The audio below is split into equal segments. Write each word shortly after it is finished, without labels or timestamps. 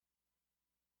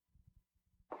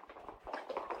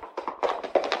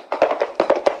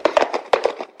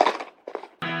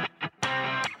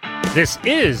This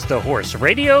is the Horse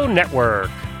Radio Network.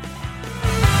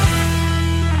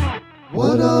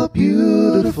 What a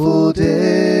beautiful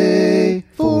day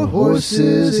for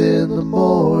horses in the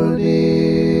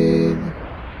morning.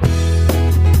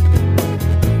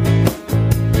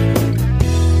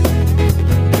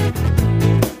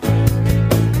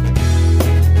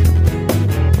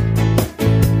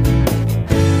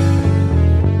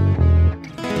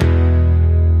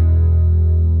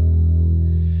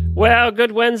 Well,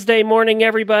 good Wednesday morning,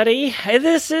 everybody.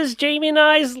 This is Jamie and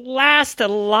I's last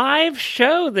live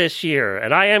show this year,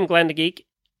 and I am Glenn the Geek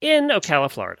in Ocala,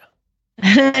 Florida.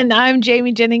 And I'm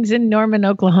Jamie Jennings in Norman,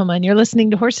 Oklahoma, and you're listening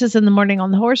to Horses in the Morning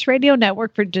on the Horse Radio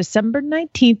Network for December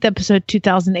 19th, episode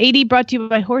 2080, brought to you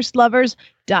by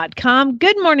HorseLovers.com.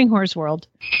 Good morning, Horse World.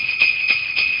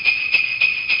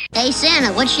 Hey,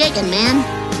 Santa, what's shaking, man?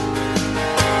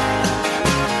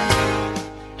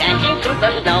 Dancing through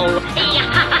the snow.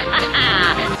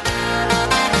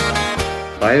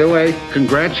 By the way,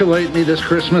 congratulate me this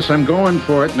Christmas. I'm going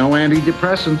for it. No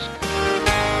antidepressants.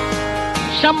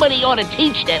 Somebody ought to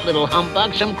teach that little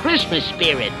humbug some Christmas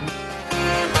spirit.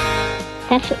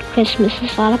 That's what Christmas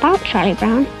is all about, Charlie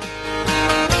Brown.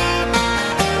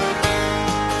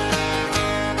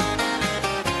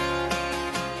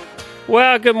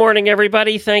 Well, good morning,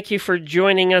 everybody. Thank you for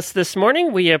joining us this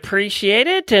morning. We appreciate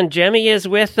it. And Jemmy is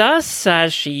with us,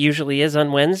 as she usually is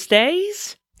on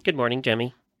Wednesdays. Good morning,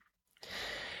 Jemmy.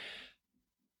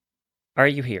 Are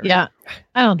you here? Yeah,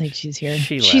 I don't think she's here.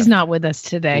 She she's left. not with us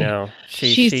today. No,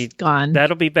 she's gone.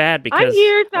 That'll be bad because I'm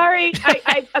here. Sorry.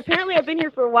 I apparently I've been here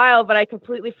for a while, but I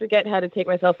completely forget how to take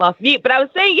myself off mute. But I was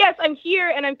saying, yes, I'm here,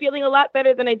 and I'm feeling a lot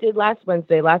better than I did last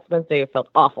Wednesday. Last Wednesday, it felt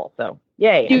awful. So,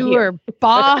 yay. You were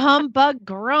bah humbug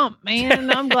grump,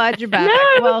 man. I'm glad you're back. No,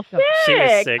 I was Welcome. She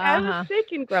was sick. I was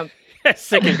sick and grumpy.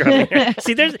 sick and grumpy.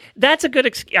 See, that's a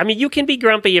good. I mean, you can be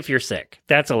grumpy if you're sick.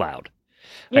 That's allowed.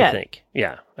 Yeah. I think.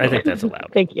 Yeah, I think that's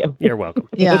allowed. Thank you. You're welcome.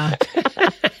 Yeah.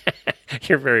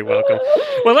 You're very welcome.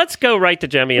 Well, let's go right to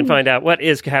Jemmy and find out what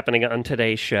is happening on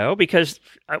today's show, because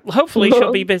hopefully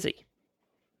she'll be busy.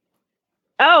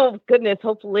 Oh, goodness,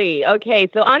 hopefully. Okay,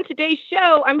 so on today's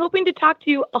show, I'm hoping to talk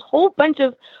to a whole bunch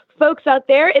of folks out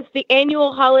there. It's the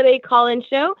annual holiday call-in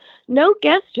show. No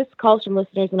guests, just calls from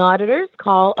listeners and auditors.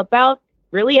 Call about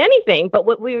really anything, but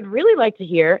what we would really like to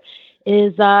hear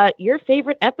is your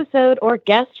favorite episode or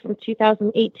guest from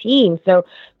 2018. So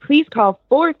please call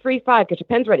 435, get your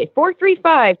pens ready,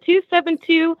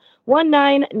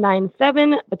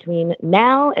 435-272-1997 between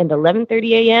now and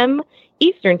 11:30 a.m.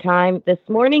 Eastern Time this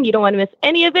morning. You don't want to miss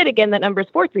any of it. Again, that number is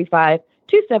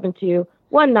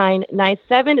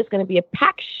 435-272-1997. It's going to be a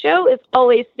packed show as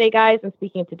always today, guys. And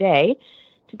speaking of today,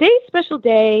 today's special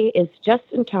day is just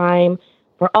in time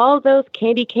for all those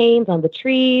candy canes on the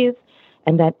trees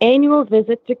and that annual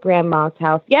visit to Grandma's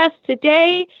house. Yes,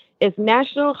 today is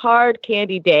National Hard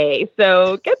Candy Day.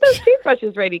 So get those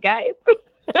toothbrushes ready, guys.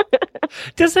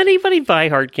 Does anybody buy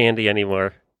hard candy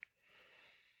anymore?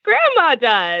 Grandma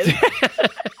does.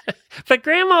 But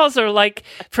grandmas are like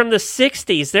from the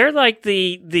 60s. They're like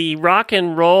the rock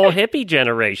and roll hippie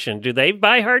generation. Do they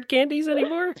buy hard candies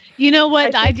anymore? You know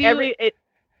what I do?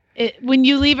 When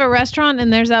you leave a restaurant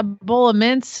and there's a bowl of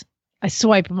mints, I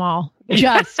swipe them all.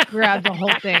 Just grab the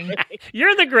whole thing.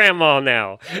 You're the grandma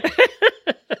now.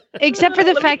 Except for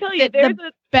the Let me fact tell you, that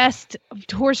the best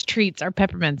horse treats are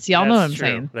peppermints. Y'all know what I'm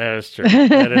saying. That is true.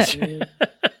 That is true.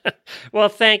 Well,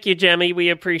 thank you, Jemmy. We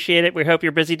appreciate it. We hope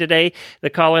you're busy today. The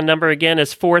call-in number again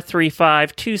is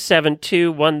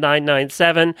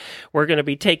 435-272-1997. We're going to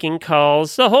be taking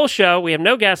calls the whole show. We have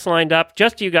no guests lined up,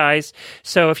 just you guys.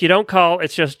 So if you don't call,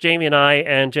 it's just Jamie and I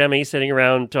and Jemmy sitting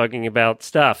around talking about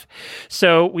stuff.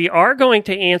 So we are going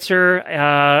to answer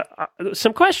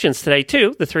some questions today,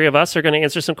 too. The three of us are going to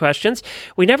answer some questions.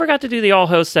 We never got to do the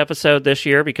all-hosts episode this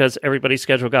year because everybody's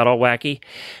schedule got all wacky.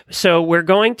 So we're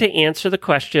going to answer the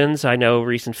questions. I know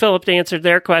Reese and Phillip answered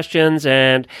their questions,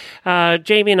 and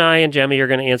Jamie and I and Jemmy are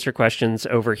going to answer questions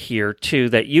over here, too,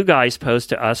 that you guys post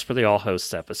to us for the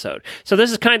all-hosts episode. So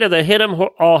this is kind of the Hit 'em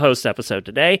all-hosts episode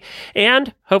today,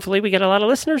 and hopefully we get a lot of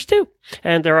listeners, too.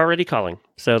 And they're already calling.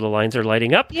 So the lines are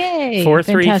lighting up. Yay.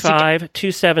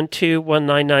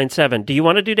 435-272-1997. Do you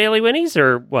want to do Daily Winnies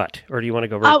or what? Or do you want to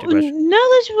go right to questions? No,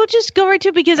 we'll just go right to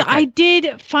it because Okay. I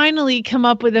did finally come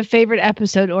up with a favorite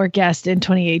episode or guest in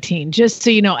 2018, just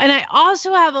so you know. And I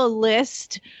also have a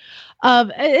list of,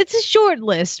 it's a short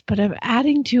list, but I'm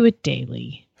adding to it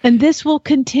daily. And this will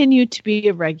continue to be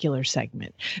a regular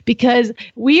segment because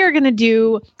we are going to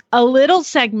do a little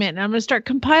segment, and I'm going to start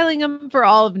compiling them for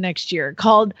all of next year,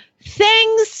 called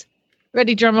Things,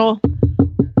 ready drumroll,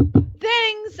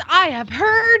 Things I Have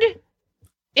Heard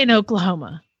in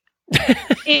Oklahoma.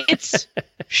 It's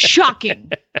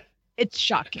shocking. It's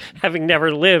shocking. Having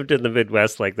never lived in the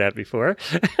Midwest like that before.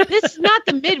 This is not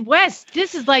the Midwest.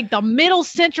 This is like the middle,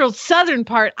 central, southern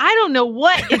part. I don't know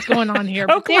what is going on here,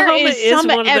 but there Oklahoma is some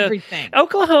one of of the- everything.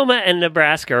 Oklahoma and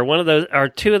Nebraska are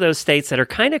two of those states that are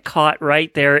kind of caught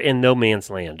right there in no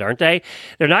man's land, aren't they?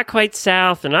 They're not quite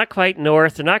south. They're not quite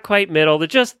north. They're not quite middle.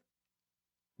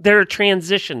 They're a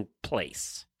transition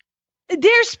place.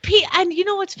 And you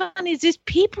know what's funny is there's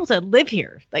people that live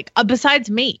here, like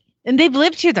besides me. And they've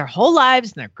lived here their whole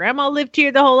lives, and their grandma lived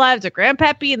here their whole lives, their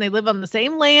grandpappy, and they live on the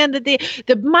same land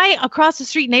that my across the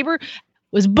street neighbor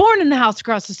was born in the house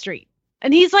across the street.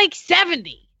 And he's like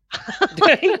 70.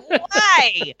 Like,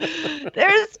 why?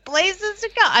 There's places to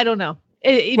go. I don't know.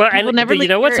 You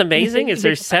know what's amazing is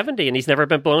there's 70 and he's never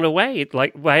been blown away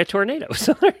like by a tornado.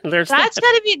 So there's that's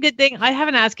got to be a good thing. I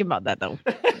haven't asked him about that though.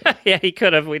 Yeah, he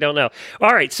could have. We don't know. All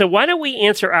right. So why don't we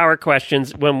answer our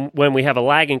questions when we have a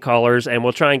lag in callers, and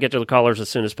we'll try and get to the callers as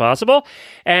soon as possible.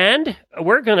 And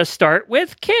we're going to start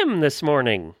with Kim this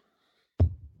morning.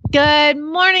 Good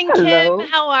morning, Hello. Kim.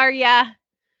 How are ya?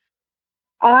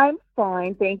 I'm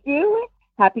fine, thank you.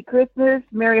 Happy Christmas,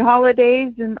 Merry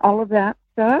Holidays, and all of that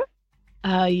stuff.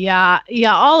 Yeah,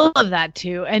 all of that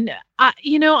too. And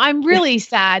I'm really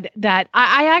sad that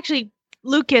I actually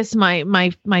Lucas, my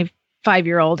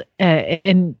 5-year-old,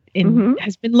 and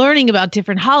has been learning about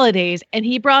different holidays, and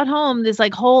he brought home this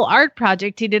like whole art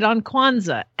project he did on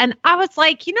Kwanzaa, and I was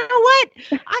like, you know what?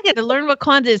 I got to learn what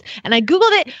Kwanzaa is, and I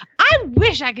googled it. I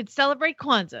wish I could celebrate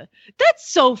Kwanzaa. That's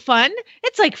so fun.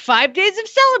 It's like 5 days of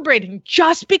celebrating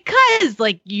just because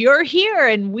like you're here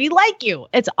and we like you.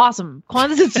 It's awesome.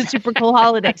 Kwanzaa is a super cool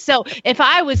holiday. So if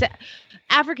I was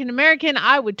African American,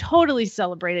 I would totally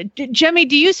celebrate it. Jemmy,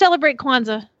 do you celebrate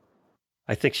Kwanzaa?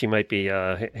 I think she might be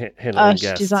handling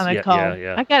guests. She's on a call.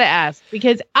 Yeah. I gotta ask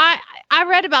because I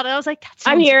read about it. I was like, that's.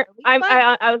 I'm here.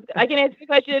 I can answer the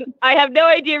question. I have no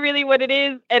idea really what it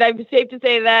is, and I'm safe to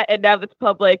say that. And now that's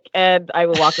public, and I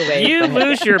will walk away. You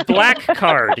lose your black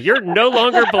card. You're no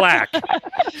longer black. Dude,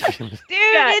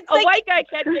 Yeah, it's a like, white guy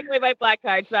can't take away my black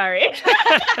card. Sorry.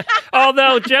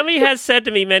 Although Jemmy has said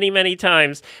to me many, many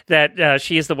times that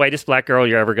she is the whitest black girl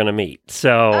you're ever going to meet.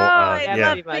 So, I yeah.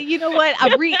 love it. You know what?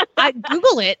 I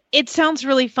Google it. It sounds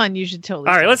really fun. You should totally.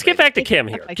 All right, let's get celebrate back to Kim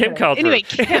here. it. Kim called through. Anyway,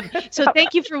 Kim. So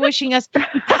thank you for wishing us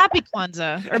happy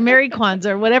Kwanzaa or Merry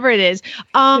Kwanzaa or whatever it is.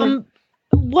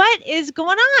 What is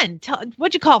going on?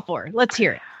 What'd you call for? Let's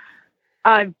hear it.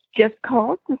 I've just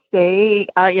called to say,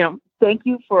 thank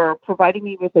you for providing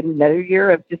me with another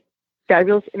year of just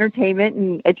fabulous entertainment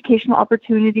and educational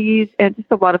opportunities and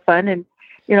just a lot of fun. And,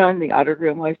 in the audit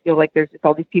room, I feel like there's just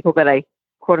all these people that I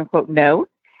quote unquote know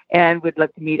and would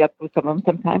love to meet up with some of them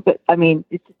sometime. But I mean,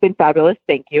 it's just been fabulous.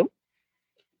 Thank you.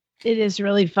 It is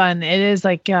really fun. It is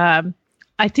like, I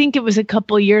think it was a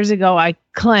couple years ago, I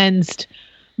cleansed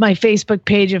my Facebook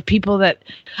page of people that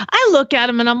I look at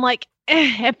them and I'm like,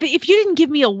 if you didn't give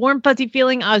me a warm, fuzzy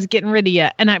feeling, I was getting rid of you.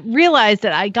 And I realized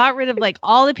that I got rid of like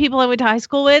all the people I went to high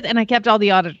school with, and I kept all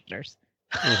the auditors.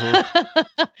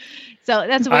 Mm-hmm. So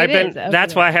that's what it is.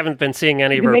 That's why I haven't been seeing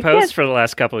any of her posts for the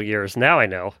last couple of years. Now I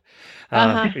know.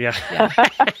 Yeah.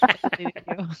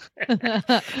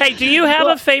 Hey, do you have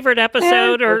a favorite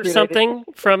episode or something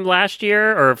from last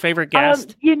year, or a favorite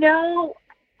guest?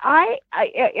 I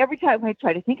every time I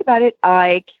try to think about it,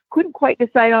 I couldn't quite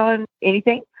decide on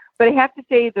anything. But I have to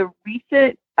say the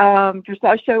recent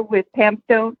dressage show with Pam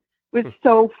Stone was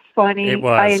so funny. It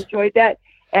was. I enjoyed that,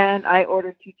 and I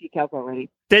ordered 2 decals already.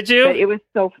 Did you? But it was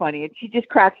so funny, and she just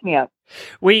cracks me up.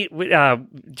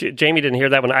 Jamie didn't hear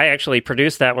that one. I actually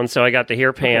produced that one, so I got to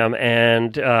hear Pam,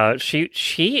 and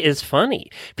she is funny.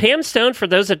 Pam Stone, for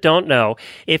those that don't know,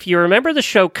 if you remember the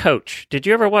show Coach, did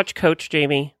you ever watch Coach,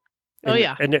 Jamie?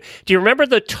 Yeah. And do you remember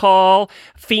the tall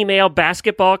female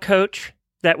basketball coach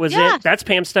that was it? That's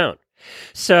Pam Stone.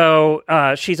 So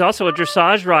she's also a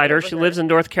dressage rider. She lives in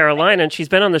North Carolina, and she's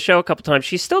been on the show a couple times.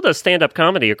 She still does stand-up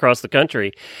comedy across the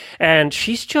country, and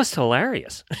she's just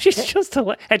hilarious. She's just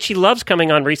hilarious. And she loves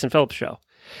coming on Reese and Phillips' show.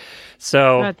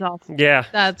 So that's awesome. Yeah.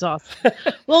 That's awesome.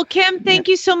 Well, Kim, thank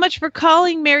you so much for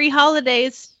calling. Merry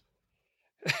holidays.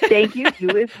 Thank you. You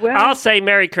as well. I'll say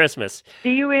Merry Christmas.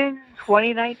 See you in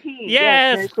 2019.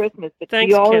 Yes. Merry Christmas. But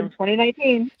Thanks, see you all Kim. in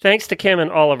 2019. Thanks to Kim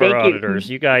and all of our Thank you. auditors.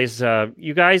 You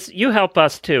guys, you help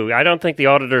us too. I don't think the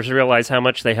auditors realize how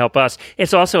much they help us.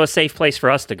 It's also a safe place for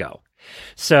us to go.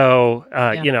 So,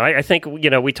 I think,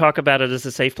 we talk about it as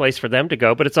a safe place for them to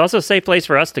go, but it's also a safe place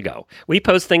for us to go. We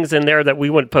post things in there that we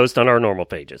wouldn't post on our normal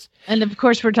pages. And of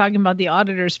course, we're talking about the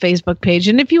auditors Facebook page.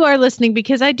 And if you are listening,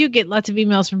 because I do get lots of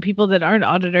emails from people that aren't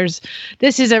auditors,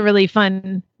 this is a really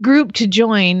fun group to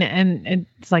join. And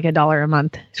it's like $1 a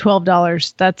month,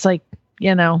 $12. That's like,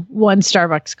 one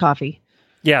Starbucks coffee.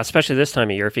 Yeah, especially this time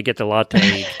of year. If you get the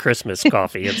latte Christmas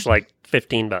coffee, it's like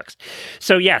 $15.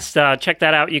 So yes, check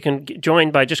that out. You can join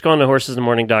by just going to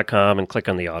horsesinthemorning.com and click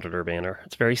on the auditor banner.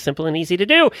 It's very simple and easy to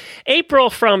do.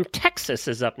 April from Texas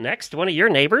is up next. One of your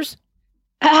neighbors.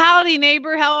 Howdy,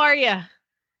 neighbor. How are you?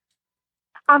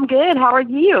 I'm good. How are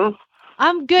you?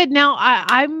 I'm good. Now,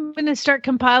 I'm going to start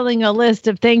compiling a list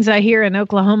of things I hear in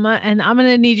Oklahoma, and I'm going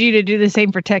to need you to do the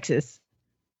same for Texas.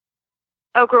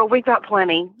 Oh, girl, we've got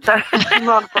plenty. That's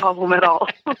not a problem at all.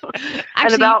 Actually,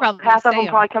 and about half of them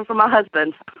probably come from my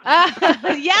husband.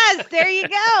 Yes, there you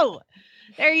go.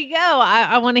 There you go.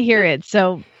 I want to hear it.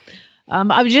 So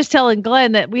I was just telling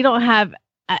Glenn that we don't have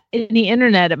any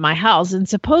internet at my house, and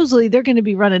supposedly they're going to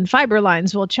be running fiber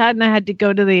lines. Well, Chad and I had to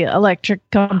go to the electric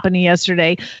company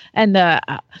yesterday, and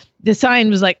the sign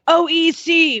was like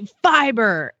OEC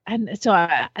fiber. And so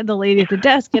the lady at the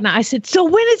desk, and I said, so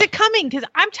when is it coming? Because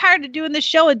I'm tired of doing this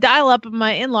show and dial up of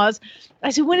my in-laws.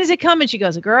 I said, when is it coming? She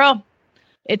goes, girl,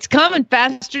 it's coming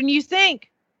faster than you think.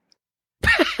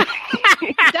 That's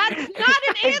not an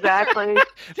answer. Exactly.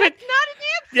 That's not an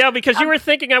answer. Yeah, because you were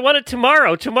thinking I want it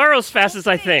tomorrow. Tomorrow's fast as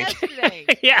I think. Yesterday.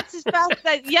 Yeah. That's as fast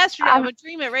as yesterday. I'm going to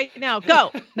dream it right now.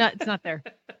 Go. No, it's not there.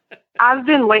 I've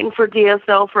been waiting for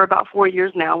DSL for about 4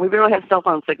 years now. We barely have cell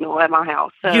phone signal at my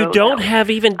house. So, You don't have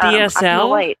even DSL? I'm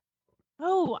late.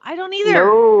 Oh, I don't either.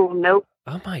 No, nope.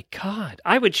 Oh my God.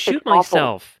 I would shoot It's awful.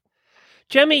 myself.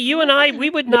 Jemmy, you and I, we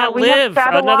would not we have live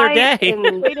another satellite day.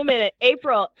 and- Wait a minute,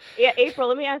 April. Yeah, April,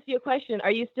 let me ask you a question.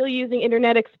 Are you still using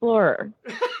Internet Explorer?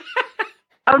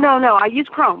 Oh, no. I use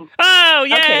Chrome. Oh,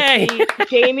 yay! Okay, see,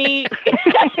 Jamie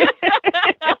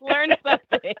learned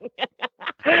something.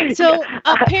 So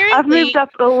apparently, I've moved up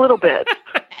a little bit.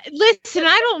 listen,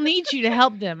 I don't need you to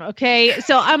help them. Okay.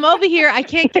 So I'm over here. I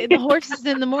can't get the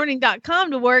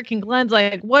horsesinthemorning.com to work. And Glenn's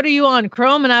like, what are you on,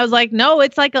 Chrome? And I was like, no,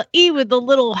 it's like an E with the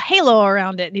little halo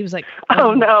around it. And he was like,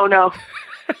 Oh, no.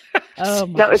 oh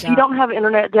my No, if God. you don't have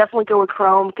internet, definitely go with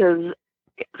Chrome because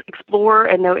Explorer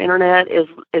and no internet is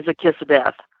a kiss of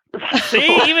death.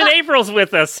 See, even April's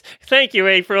with us. Thank you,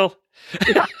 April.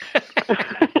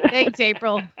 Thanks,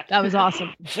 April. That was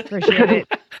awesome. Appreciate it.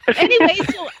 Anyway,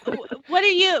 so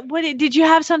did you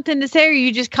have something to say, or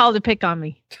you just called to pick on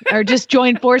me, or just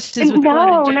join forces with Glenn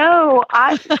and Jay? No,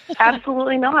 I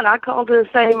absolutely not. I called to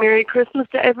say Merry Christmas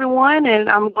to everyone, and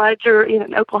I'm glad you're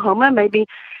in Oklahoma. Maybe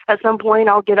at some point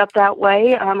I'll get up that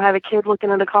way. I have a kid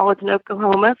looking at a college in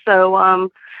Oklahoma, so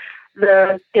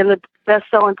the best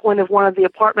selling point of one of the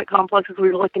apartment complexes we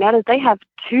were looking at is they have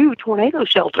 2 tornado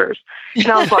shelters. And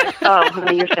I was like, oh,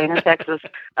 honey, you're staying in Texas.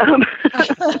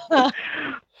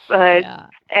 But Yeah.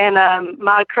 and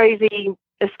my crazy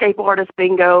escape artist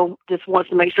bingo just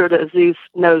wants to make sure that Zeus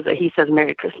knows that he says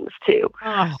Merry Christmas too.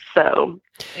 Oh, So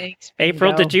thanks,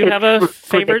 April, Bingo. did you have a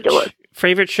It's ridiculous.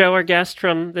 favorite show or guest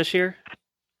from this year?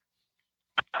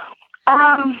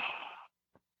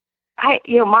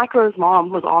 Mike Rowe's mom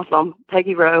was awesome.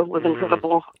 Peggy Rowe was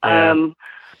incredible. Yeah.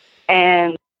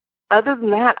 And other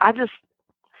than that, I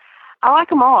like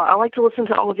them all. I like to listen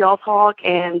to all of y'all talk,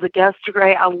 and the guests are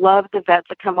great. I love the vets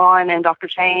that come on and Dr.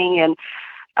 Chang, and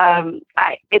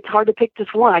it's hard to pick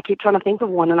just one. I keep trying to think of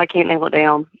one, and I can't nail it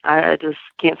down. I just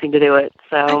can't seem to do it.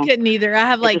 So I couldn't either. I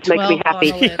have like just makes 12 me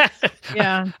happy. on the list.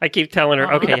 Yeah. I keep telling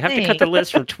her, okay, you have to cut the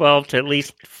list from 12 to at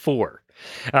least 4.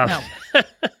 No.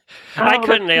 I Oh,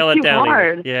 couldn't that's nail it too down. either.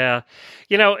 hard. Yeah.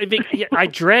 I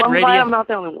dread I'm glad radio. I'm not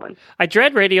the only one. I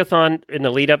dread Radiothon in the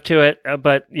lead up to it,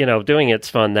 but doing it's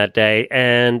fun that day,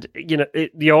 and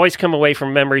you always come away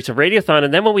from memories of Radiothon.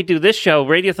 And then when we do this show,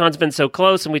 Radiothon's been so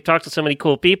close, and we talked to so many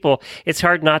cool people. It's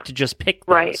hard not to just pick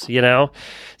those, Right.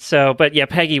 So, but yeah,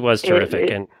 Peggy was terrific,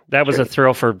 and that was a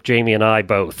thrill for Jamie and I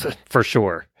both, for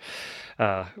sure.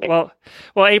 Well,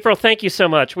 April, thank you so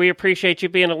much. We appreciate you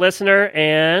being a listener,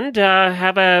 and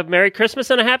have a Merry Christmas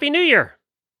and a Happy New Year.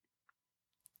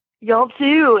 Y'all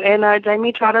too, and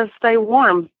Jamie, try to stay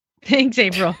warm. Thanks,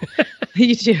 April.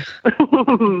 You too.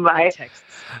 Bye. Texas.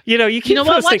 You know, you keep You know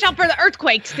what? posting. Watch out for the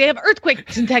earthquakes. They have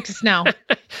earthquakes in Texas now.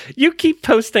 You keep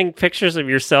posting pictures of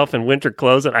yourself in winter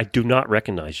clothes, and I do not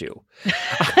recognize you.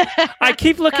 I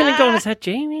keep looking and going, "Is that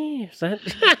Jamie? Is that?"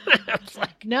 I was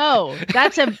like, No,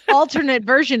 that's an alternate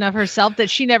version of herself that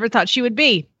she never thought she would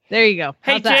be. There you go.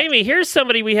 hey, How's that? Jamie, here's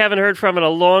somebody we haven't heard from in a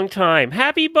long time.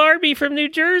 Happy Barbie from New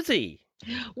Jersey.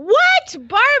 What?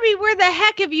 Barbie, where the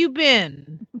heck have you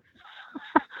been?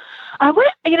 I went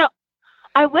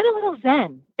a little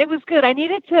zen. It was good. I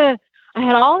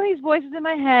had all these voices in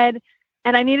my head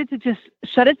and I needed to just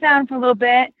shut it down for a little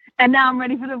bit. And now I'm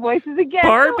ready for the voices again.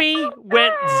 Barbie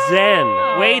went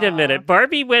zen. Wait a minute.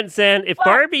 Barbie went zen. If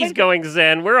Barbie's going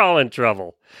zen, we're all in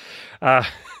trouble.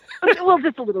 Well,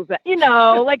 just a little zen. You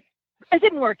know, like it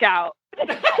didn't work out.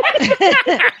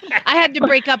 I had to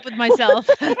break up with myself.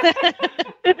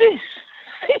 It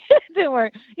didn't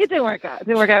work. It didn't work out. It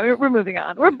didn't work out. We're moving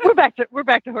on. We're back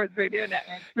to Horse Radio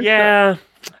Network. for Yeah. sure.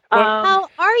 How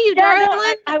are you, Yeah, no,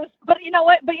 darling? I was, but you know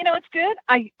what? But you know what's good?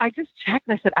 I just checked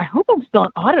and I said, I hope I'm still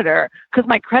an auditor because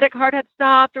my credit card had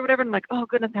stopped or whatever. And I'm like, oh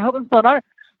goodness, I hope I'm still an auditor.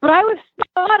 But I was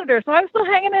still an auditor, so I was still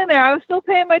hanging in there. I was still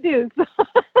paying my dues.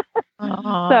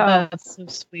 Oh, So- that's so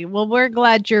sweet. Well, we're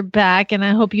glad you're back, and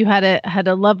I hope you had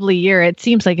a lovely year. It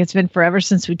seems like it's been forever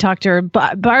since we talked to her.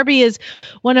 Barbie is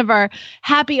one of our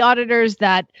happy auditors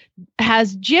that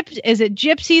has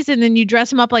gypsies, and then you dress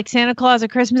them up like Santa Claus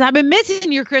at Christmas. I've been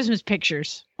missing your Christmas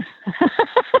pictures.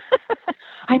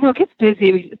 I know it gets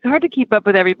busy. It's hard to keep up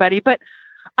with everybody, but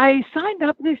I signed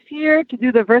up this year to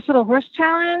do the Versatile Horse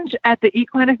Challenge at the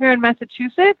Equine Fair in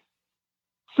Massachusetts.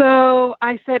 So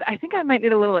I said, I think I might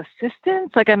need a little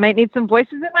assistance. Like I might need some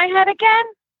voices in my head again.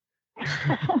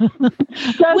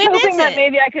 So I was When hoping is that it?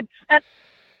 maybe I could.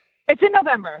 It's in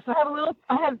November, so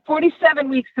I have 47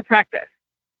 weeks to practice.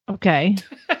 Okay.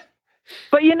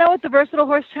 But you know what the Versatile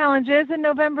Horse Challenge is in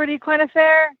November at Equine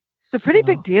Fair? It's a pretty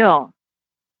big deal.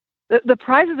 The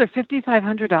prizes are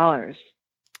 $5,500.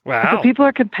 Wow. So people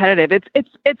are competitive.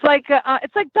 It's like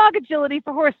dog agility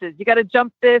for horses. You got to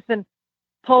jump this and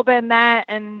pole bend that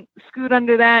and scoot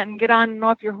under that and get on and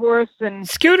off your horse. And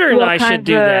Scooter do and all I should kinds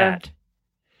do of- that.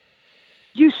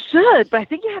 You should, but I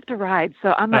think you have to ride,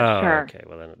 so I'm not Oh, sure. okay.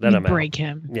 Well, then You I'm out. break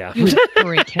him. Yeah. You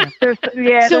break him. There's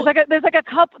So- there's like a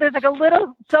couple. There's like a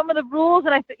little some of the rules,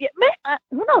 and I think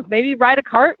who knows? Maybe ride a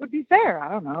cart would be fair.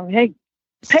 I don't know. Hey,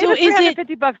 pay So the is it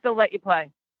 $350, they'll let you play.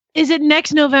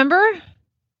 next November?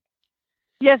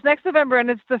 Yes, next November, and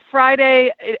it's the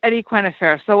Friday at Equine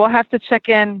Fair. So we'll have to check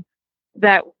in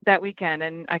that weekend,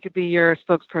 and I could be your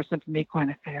spokesperson from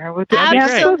Equine Fair. I'm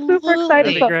so super excited.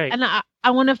 That'd be great. And I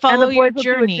want to And follow the your boys will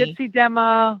journey. do a gypsy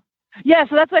demo. Yeah,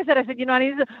 so that's what I said. I said, I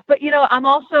need to, but I'm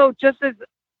also just as,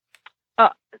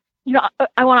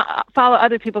 I want to follow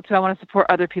other people too. I want to support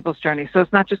other people's journeys. So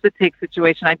it's not just a take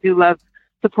situation. I do love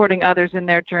supporting others in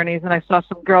their journeys. And I saw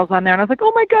some girls on there and I was like,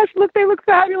 oh my gosh, look, they look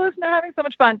fabulous. And they're having so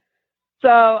much fun.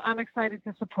 So I'm excited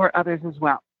to support others as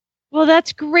well. Well,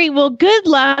 that's great. Well, good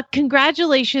luck.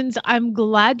 Congratulations. I'm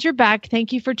glad you're back.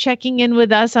 Thank you for checking in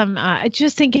with us. I'm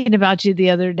just thinking about you the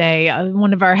other day.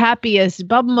 One of our happiest,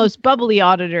 most bubbly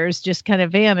auditors just kind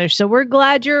of vanished. So we're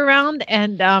glad you're around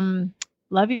and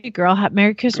love you, girl.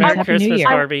 Merry Christmas. Merry Happy Christmas, New Year.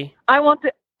 Barbie. I won't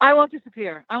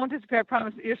disappear. I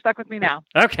promise. You're stuck with me now.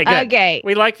 Okay, good. Okay.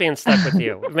 We like being stuck with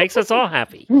you. It makes us all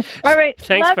happy. All right.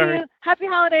 Thanks, love Barbie. you. Happy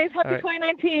holidays. Happy All right.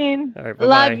 2019. All right,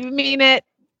 bye-bye. Love you, mean it.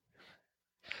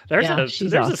 There's Yeah, a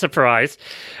she's there's a awesome. surprise.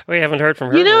 We haven't heard from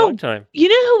her You in a know- long time. You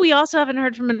know who we also haven't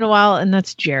heard from in a while, and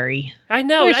that's Jerry. I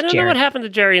know. Where's I don't know Jerry? what happened to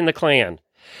Jerry and the Clan.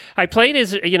 I played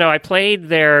I played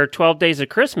their 12 Days of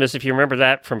Christmas, if you remember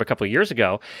that from a couple of years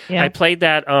ago. Yeah. I played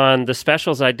that on the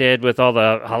specials I did with all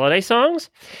the holiday songs.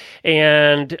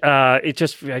 And it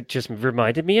just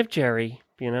reminded me of Jerry,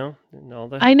 and all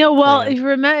the. I know. Well,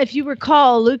 Clan. if you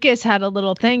recall, Lucas had a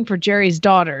little thing for Jerry's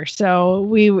daughter,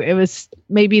 so it was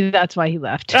maybe that's why he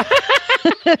left.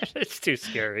 It's too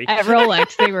scary. At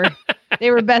Rolex,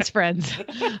 they were best friends.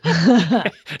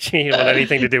 She didn't want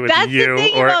anything to do with That's the you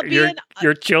thing or about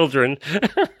your childen.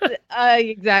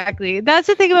 Exactly. That's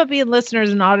the thing about being listeners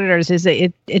and auditors is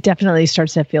that it definitely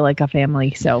starts to feel like a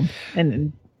family. So,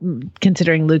 and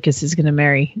considering Lucas is going to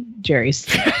marry Jerry's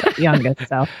youngest,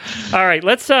 so All right,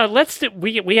 let's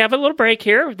we have a little break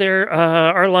here. There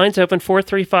our lines open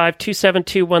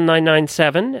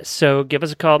 435-272-1997. So give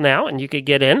us a call now and you could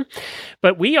get in.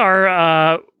 But we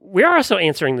are also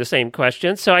answering the same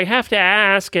questions. So I have to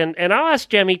ask, and I'll ask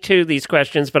Jemmy too these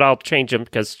questions, but I'll change them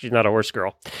because she's not a horse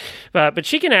girl. But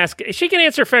she can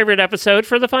answer favorite episode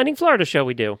for the Finding Florida show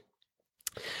we do.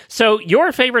 So,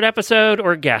 your favorite episode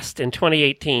or guest in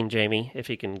 2018, Jamie, if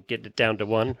you can get it down to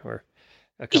one or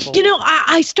a couple. You know,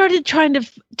 I started trying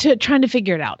to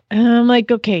figure it out. And I'm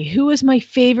like, okay, who was my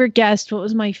favorite guest? What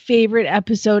was my favorite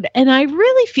episode? And I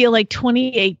really feel like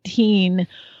 2018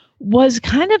 was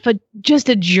kind of just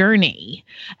a journey.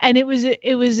 And it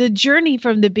was a journey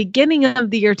from the beginning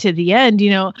of the year to the end. You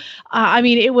know, I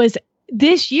mean, it was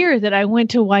this year that I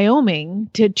went to Wyoming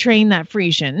to train that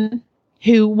Frisian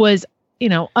who was, you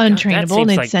know, untrainable. God, that seems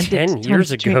and like sent 10 it to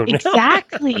years ago now.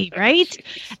 Exactly, right?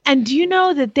 And do you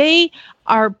know that they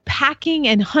are packing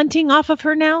and hunting off of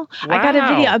her now? Wow. I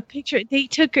got a picture. They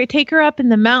take her up in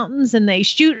the mountains and they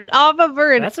shoot off of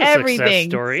her and That's a everything. success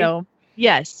story. So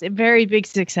yes, a very big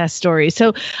success story.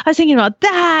 So I was thinking about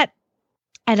that.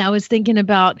 And I was thinking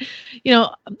about, you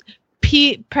know,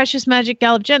 Precious Magic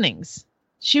Gallup Jennings.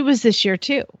 She was this year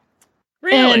too.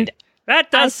 Really? And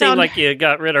that does seem like you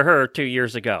got rid of her 2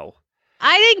 years ago.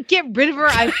 I didn't get rid of her.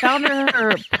 I found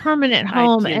her permanent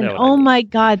home. And oh my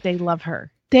God, they love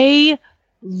her. They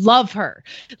love her.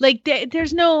 Like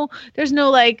there's no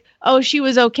like, oh, she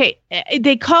was okay.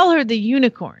 They call her the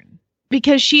unicorn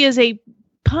because she is a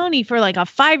pony for like a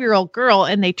 5-year-old girl,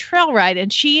 and they trail ride.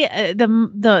 And she,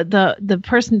 the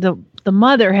person, the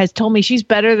mother has told me she's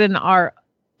better than our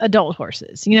adult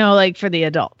horses, you know, like for the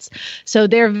adults. So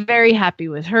they're very happy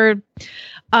with her.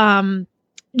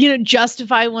 You know,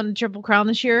 Justify won the Triple Crown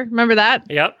this year. Remember that?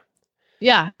 Yep.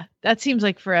 Yeah. That seems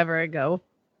like forever ago.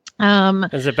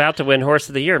 Is about to win Horse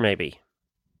of the Year, maybe.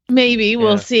 Maybe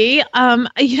we'll see.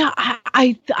 You know,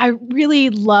 I really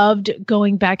loved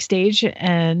going backstage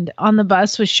and on the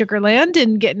bus with Sugarland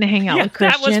and getting to hang out with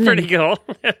Christian. That was pretty cool.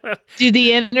 Do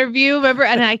the interview, remember?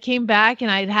 And I came back and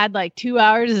I'd had like 2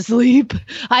 hours of sleep.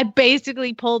 I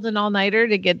basically pulled an all-nighter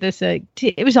to get this.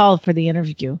 It was all for the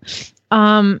interview.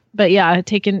 But yeah,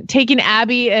 taking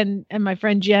Abby and my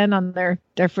friend Jen on their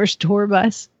first tour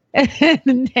bus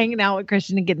and hanging out with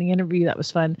Christian and getting the interview. That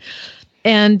was fun.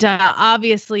 And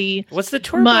obviously, was the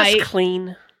tour bus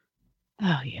clean?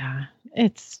 Oh yeah,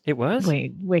 it was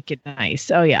wicked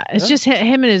nice. Oh yeah, it's just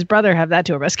him and his brother have that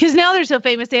tour bus because now they're so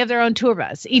famous. They have their own tour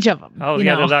bus, each of them. Oh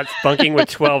yeah, they're not bunking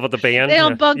with 12 of the band. They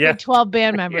don't bunk with 12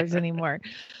 band members anymore.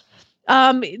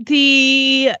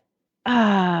 The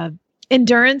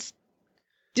endurance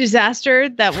disaster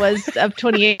that was of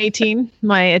 2018.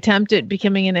 My attempt at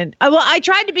becoming I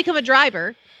tried to become a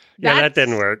driver. That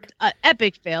didn't work.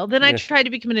 Epic fail. Then I tried to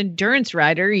become an endurance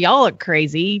rider. Y'all are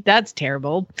crazy. That's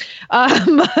terrible.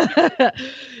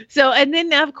 So, and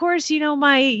then of course, you know,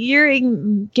 my year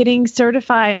in getting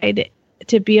certified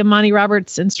to be a Monty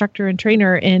Roberts instructor and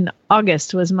trainer in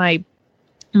August was my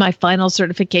final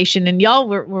certification, and y'all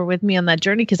were with me on that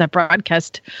journey because I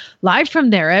broadcast live from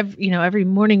there. Every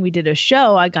morning we did a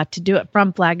show. I got to do it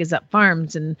from Flag Is Up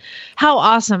Farms, and how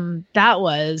awesome that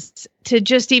was to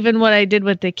just even what I did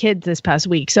with the kids this past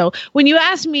week. So when you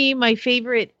ask me my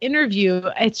favorite interview,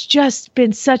 it's just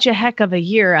been such a heck of a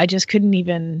year. I couldn't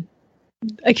even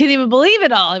believe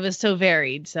it all. It was so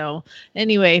varied. So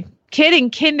anyway, kid in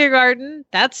kindergarten,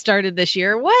 that started this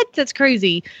year. What? That's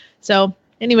crazy. So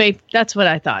anyway, that's what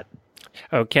I thought.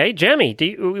 Okay, Jamie,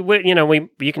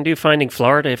 you can do Finding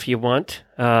Florida if you want,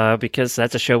 because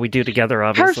that's a show we do together,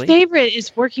 obviously. Her favorite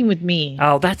is working with me.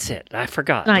 Oh, that's it. I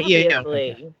forgot. Not you.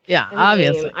 Yeah,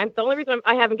 obviously. I'm the only reason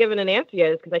I haven't given an answer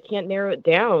yet is because I can't narrow it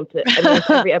down to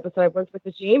every episode I've worked with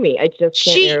is Jamie. I just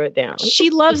can't narrow it down. She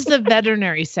loves the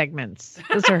veterinary segments.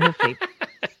 Those are her favorite.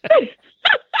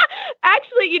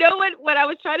 Actually, you know what? When I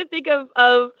was trying to think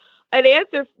of an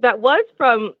answer that was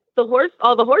from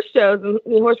all the horse shows and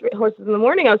horses in the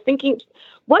morning, I was thinking,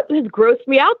 what has grossed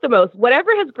me out the most?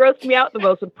 Whatever has grossed me out the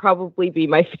most would probably be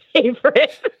my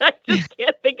favorite. I just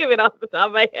can't think of it off the top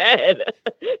of my head.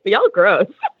 But y'all gross.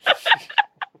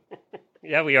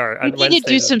 Yeah, we are. We need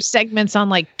to do some segments on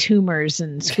like tumors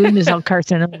and squamous cell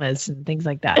carcinomas and things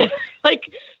like that.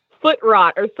 Like foot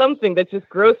rot or something that just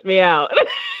grossed me out.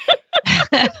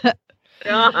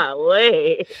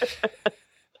 Golly.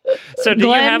 So do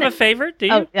Glenn, you have a favorite? Do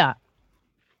you? Oh, yeah.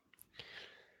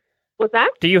 What's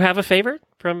that? Do you have a favorite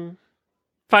from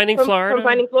Finding Florida? From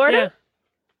Finding Florida?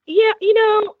 Yeah,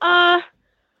 I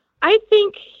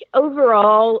think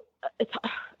overall, it's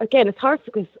hard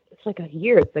because it's like a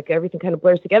year. It's like everything kind of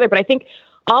blurs together. But I think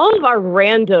all of our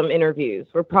random interviews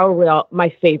were probably my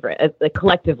favorite, like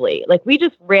collectively. Like we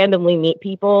just randomly meet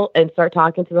people and start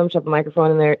talking to them, shove a microphone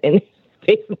in their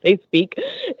face and they speak,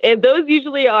 and those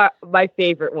usually are my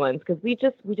favorite ones because we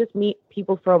just meet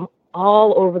people from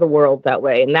all over the world that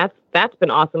way, and that's been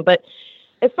awesome. But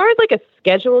as far as like a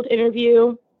scheduled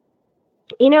interview,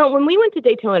 When we went to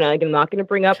Daytona, I'm not going to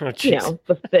bring up, the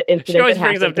incident She always that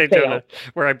brings up happened Daytona,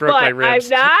 where I broke my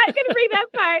ribs. I'm not going to bring that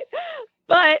part.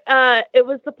 But it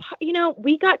was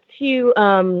we got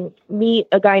to meet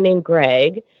a guy named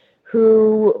Greg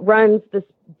who runs this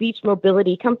beach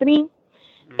mobility company.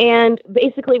 And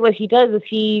basically what he does is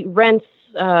he rents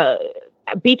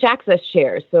beach access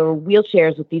chairs, so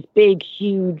wheelchairs with these big,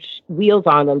 huge wheels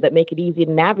on them that make it easy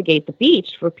to navigate the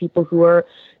beach for people who are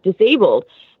disabled.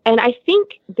 And I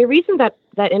think the reason that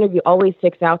interview always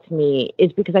sticks out to me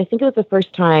is because I think it was the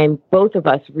first time both of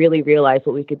us really realized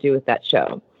what we could do with that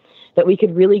show, that we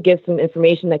could really give some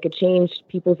information that could change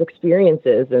people's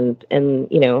experiences and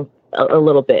a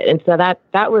little bit. And so that's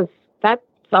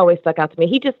always stuck out to me.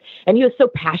 He was so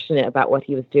passionate about what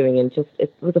he was doing, and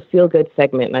it was a feel good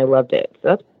segment, and I loved it.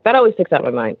 So that always sticks out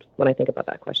in my mind when I think about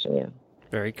that question. Yeah.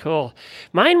 Very cool.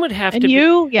 Mine would have to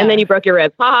you? be... Yeah. And then you broke your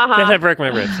ribs. Ha, ha, ha. Then I broke my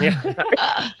ribs, yeah.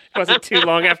 It wasn't too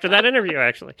long after that interview,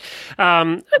 actually.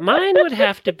 Mine would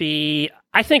have to be,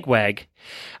 I think, WAG.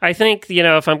 I think,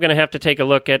 if I'm going to have to take a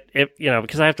look at it,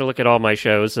 because I have to look at all my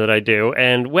shows that I do,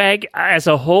 and WAG as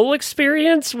a whole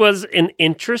experience was an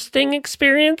interesting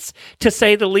experience, to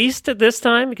say the least, at this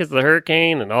time, because of the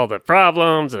hurricane and all the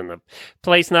problems and the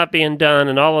place not being done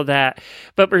and all of that.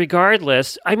 But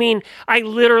regardless, I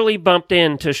literally bumped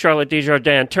into Charlotte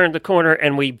Desjardins, turned the corner,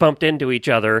 and we bumped into each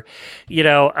other,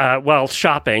 while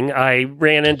shopping. I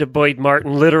ran into Boyd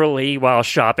Martin literally while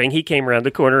shopping. He came around the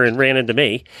corner and ran into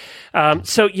me.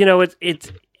 So,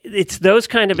 it's those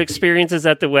kind of experiences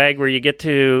at the WAG where you get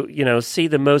to, see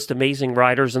the most amazing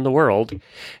riders in the world.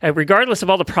 And regardless of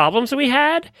all the problems we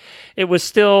had, it was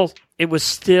still, and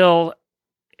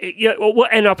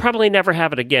I'll probably never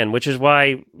have it again, which is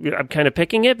why I'm kind of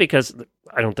picking it, because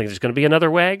I don't think there's going to be another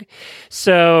WAG.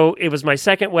 So it was my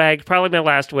second WAG, probably my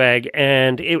last WAG,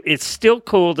 and it's still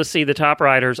cool to see the top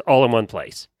riders all in one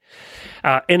place.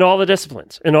 In all the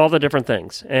disciplines, in all the different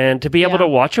things, and to be able to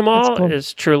watch them all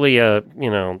is truly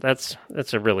that's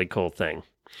a really cool thing.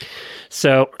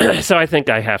 So I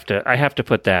think I have to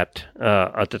put that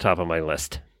at the top of my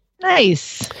list.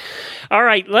 Nice. All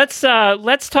right, let's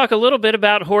talk a little bit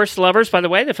about horse lovers. By the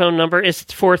way, the phone number is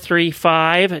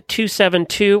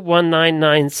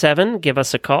 435-272-1997. Give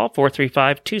us a call,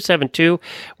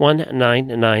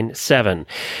 435-272-1997.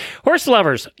 Horse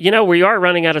lovers, we are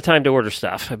running out of time to order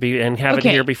stuff and have it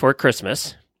here before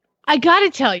Christmas. I got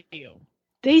to tell you,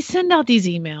 they send out these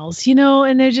emails,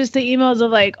 and they're just the emails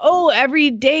of like, oh, every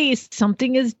day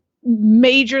something is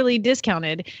majorly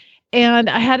discounted. And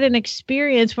I had an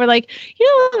experience where,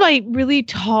 my really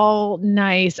tall,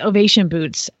 nice Ovation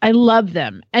boots, I love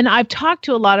them. And I've talked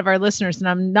to a lot of our listeners, and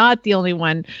I'm not the only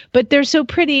one, but they're so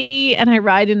pretty, and I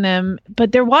ride in them,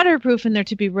 but they're waterproof, and they're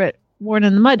to be worn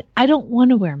in the mud. I don't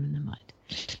want to wear them in the mud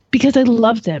because I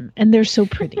love them, and they're so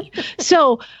pretty.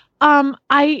 So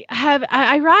I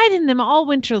ride in them all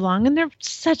winter long, and they're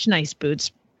such nice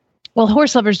boots. Well,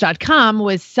 horselovers.com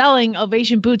was selling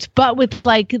Ovation boots, but with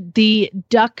the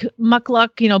duck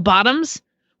muckluck, bottoms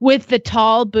with the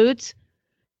tall boots.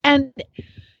 And,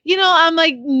 I'm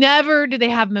like, never do they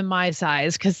have them in my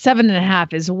size, because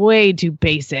 7.5 is way too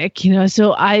basic,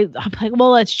 so I'm like,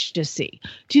 well, let's just see.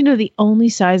 Do you know the only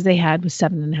size they had was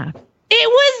 7.5? It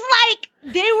was like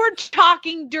they were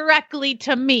talking directly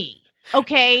to me.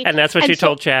 Okay. And that's what you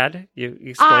told Chad? You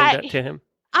explained that to him?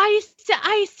 I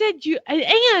said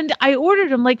and I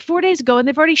ordered them 4 days ago, and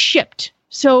they've already shipped.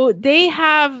 So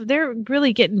they're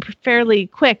really getting fairly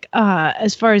quick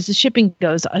as far as the shipping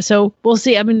goes. So we'll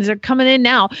see. They're coming in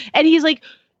now. And he's like,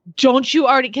 don't you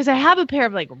already, because I have a pair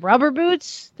of rubber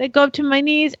boots that go up to my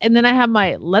knees, and then I have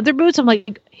my leather boots.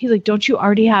 He's like, don't you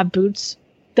already have boots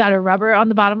that are rubber on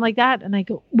the bottom like that? And I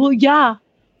go, well, yeah,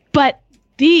 but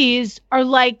these are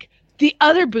like the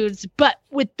other boots, but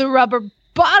with the rubber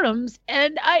bottoms.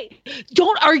 And I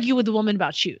don't argue with a woman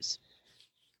about shoes.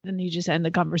 Then you just end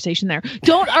the conversation there.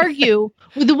 Don't argue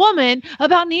with a woman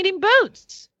about needing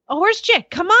boots. A horse chick,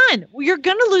 come on. You're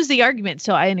going to lose the argument.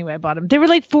 So I bought them. They were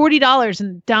 $40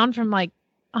 and down from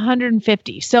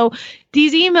 $150. So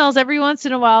these emails, every once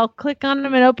in a while, click on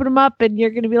them and open them up, and you're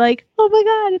going to be like, oh my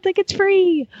God, it's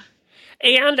free.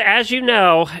 And as you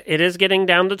know, it is getting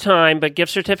down to time, but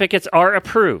gift certificates are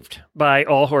approved by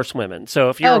all horsewomen. So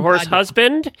if you're a horse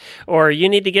husband or you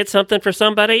need to get something for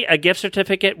somebody, a gift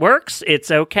certificate works.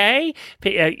 It's okay,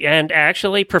 and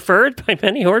actually preferred by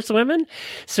many horsewomen,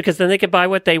 because then they can buy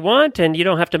what they want and you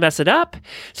don't have to mess it up.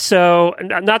 So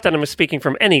not that I'm speaking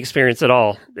from any experience at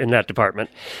all in that department,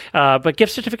 but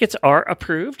gift certificates are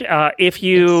approved. If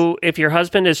your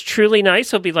husband is truly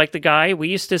nice, he'll be like the guy we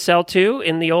used to sell to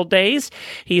in the old days.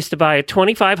 He used to buy a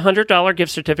 $2,500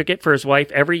 gift certificate for his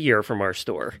wife every year from our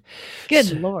store.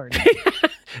 Good Lord.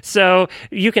 So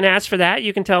you can ask for that.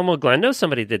 You can tell him, well, Glenn knows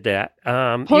somebody did that.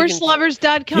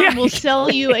 Horselovers.com will sell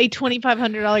you a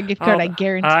 $2,500 gift card. I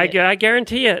guarantee it. I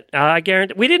guarantee it. I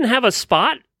guarantee. We didn't have a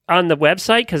spot on the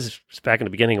website because it's back in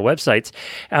the beginning of websites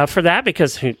for that,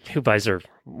 because who buys their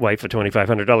wife a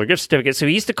 $2,500 gift certificate? So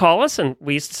he used to call us and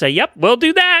we used to say, yep, we'll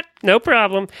do that. No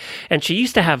problem. And she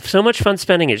used to have so much fun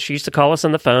spending it. She used to call us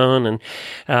on the phone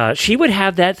and she would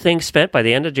have that thing spent by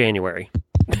the end of January.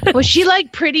 Was she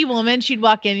like Pretty Woman? She'd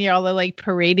walk in, you're all like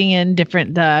parading in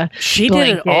different She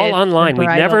did it all online. We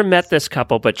never met this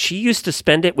couple, but she used to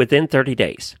spend it within 30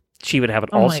 days. She would have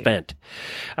it all spent.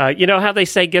 You know how they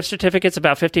say gift certificates,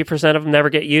 about 50% of them never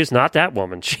get used? Not that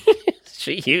woman. She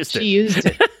used it. She used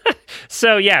it.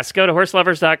 So, yes, go to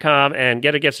horselovers.com and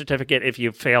get a gift certificate if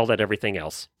you've failed at everything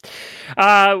else.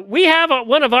 We have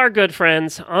one of our good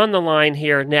friends on the line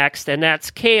here next, and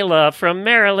that's Kayla from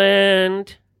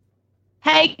Maryland.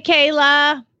 Hey,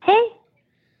 Kayla.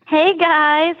 Hey,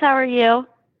 guys. How are you?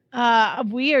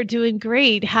 We are doing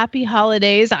great. Happy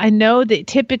holidays. I know that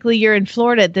typically you're in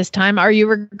Florida at this time. Are you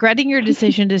regretting your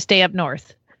decision to stay up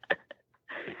north?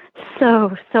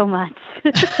 So much.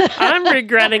 I'm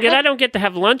regretting it. I don't get to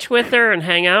have lunch with her and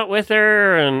hang out with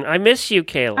her, and I miss you,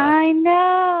 Kayla. I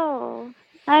know.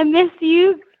 I miss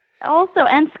you also,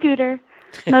 and Scooter.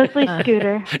 Mostly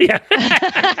Scooter.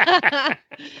 Yeah.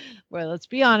 Well, let's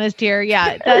be honest here.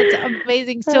 Yeah, that's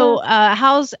amazing. So,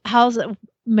 how's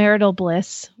marital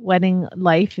bliss? Wedding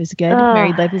life is good.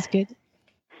 Married life is good.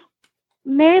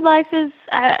 Married life is,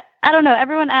 I don't know.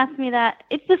 Everyone asks me that.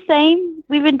 It's the same.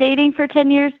 We've been dating for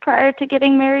 10 years prior to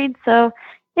getting married. So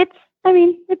it's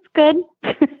good.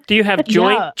 Do you have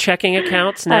joint checking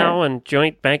accounts now and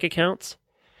joint bank accounts?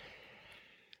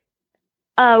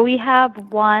 We have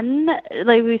one,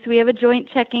 we have a joint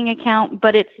checking account,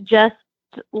 but it's just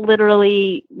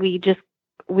literally,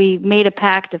 we made a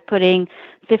pact of putting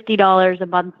 $50 a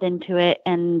month into it,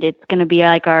 and it's going to be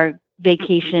like our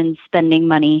vacation spending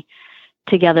money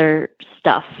together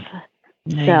stuff.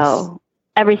 Nice. So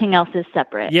everything else is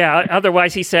separate. Yeah.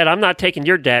 Otherwise, he said, I'm not taking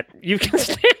your debt. You can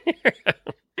stay here.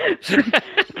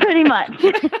 Pretty much.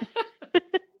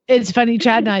 It's funny.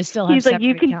 Chad and I still have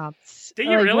separate accounts. Do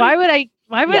you really? Why would I?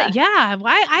 Why I have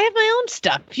my own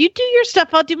stuff. If you do your stuff,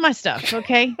 I'll do my stuff.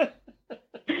 Okay.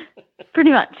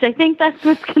 Pretty much. I think that's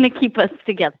what's going to keep us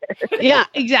together. Yeah,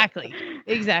 exactly.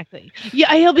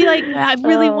 Yeah, he'll be like, I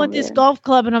really want this golf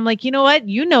club. And I'm like, you know what?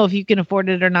 You know if you can afford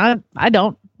it or not. I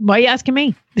don't. Why are you asking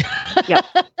me? Yep.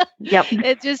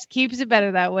 It just keeps it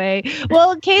better that way.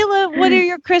 Well, Kayla, what are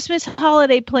your Christmas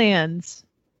holiday plans?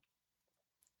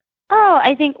 Oh,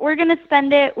 I think we're going to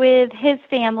spend it with his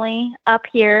family up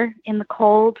here in the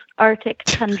cold Arctic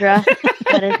tundra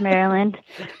that is Maryland.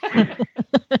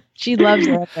 She loves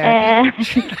it up there.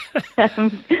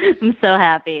 I'm so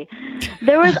happy.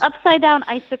 There was upside down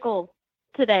icicles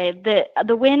today.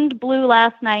 The wind blew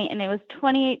last night and it was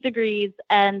 28 degrees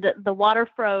and the water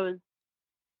froze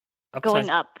going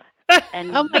up.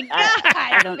 And oh my God.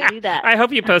 I don't do that. I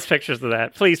hope you post pictures of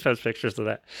that. Please post pictures of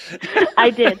that. I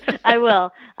did. I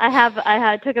will.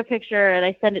 I took a picture and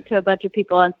I sent it to a bunch of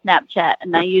people on Snapchat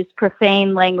and I used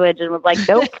profane language and was like,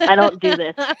 nope, I don't do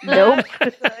this. Nope.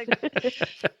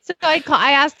 So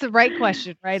I asked the right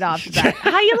question right off the bat.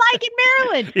 How you like it,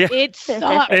 Maryland? Yeah. It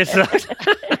sucks.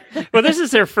 Well, this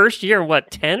is their first year in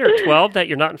 10 or 12 that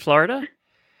you're not in Florida?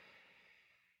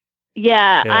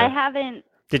 Yeah. I haven't.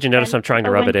 Did you notice I'm trying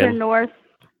to rub it in? North.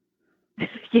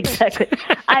 Exactly.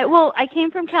 I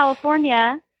came from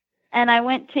California and I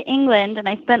went to England and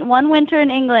I spent one winter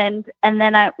in England. And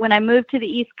then when I moved to the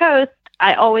East Coast,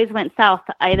 I always went south,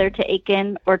 either to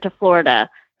Aiken or to Florida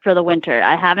for the winter.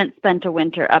 I haven't spent a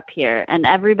winter up here. And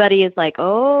everybody is like,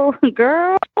 oh,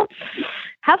 girl,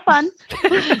 have fun.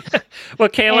 Well,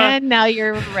 Kayla. And now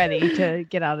you're ready to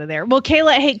get out of there. Well,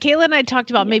 Kayla and I talked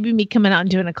about maybe me coming out and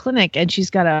doing a clinic, and she's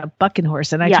got a bucking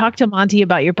horse. And I talked to Monty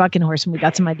about your bucking horse, and we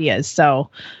got some ideas. So,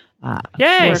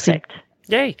 yay. Perfect.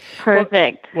 Yay.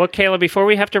 Perfect. Well, Kayla, before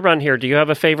we have to run here, do you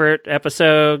have a favorite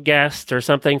episode, guest, or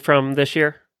something from this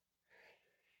year?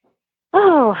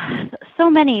 Oh, so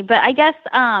many. But I guess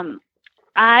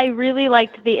I really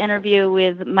liked the interview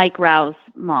with Mike Rowe's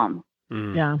mom.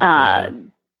 Yeah.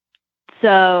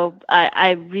 So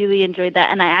I really enjoyed that.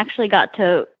 And I actually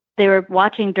they were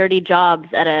watching Dirty Jobs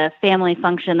at a family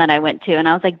function that I went to. And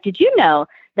I was like, did you know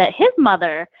that his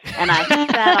mother, and I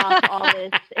spat off all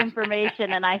this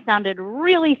information and I sounded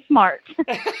really smart.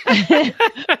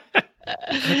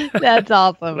 That's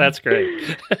awesome. That's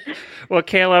great. Well,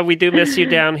 Kayla, we do miss you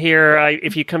down here.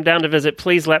 If you come down to visit,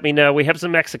 please let me know. We have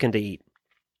some Mexican to eat.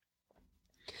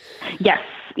 Yes.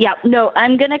 Yeah. No,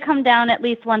 I'm going to come down at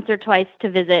least once or twice to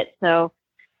visit. So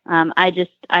I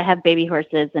have baby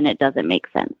horses and it doesn't make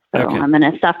sense. So Okay. I'm going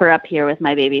to suffer up here with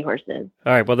my baby horses.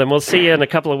 All right. Well, then we'll see you in a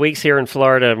couple of weeks here in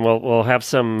Florida, and we'll have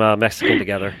some Mexican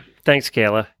together. Thanks,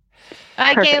 Kayla.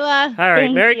 Hi, Perfect. Kayla. All right.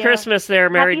 Thank Merry you. Christmas there,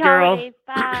 married Happy girl. holidays.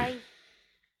 Bye.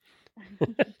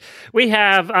 We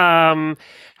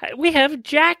have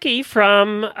Jackie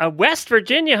from West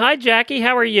Virginia. Hi, Jackie.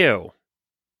 How are you?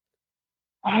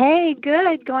 Hey,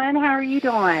 good, Glenn. How are you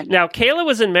doing? Now, Kayla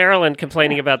was in Maryland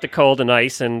complaining about the cold and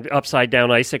ice and upside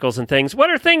down icicles and things. What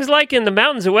are things like in the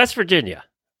mountains of West Virginia?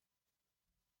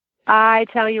 I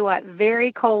tell you what,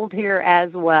 very cold here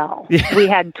as well. We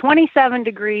had 27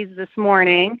 degrees this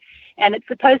morning, and it's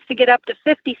supposed to get up to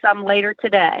 50-some later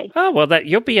today. Oh, well,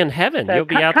 you'll be in heaven. So You'll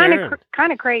be out there.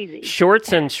 Kind of crazy.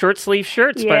 Shorts and short sleeve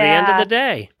shirts by the end of the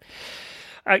day.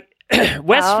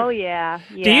 Oh, yeah.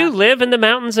 Do you live in the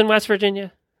mountains in West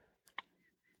Virginia?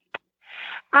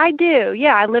 I do.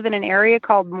 Yeah, I live in an area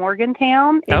called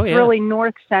Morgantown. It's really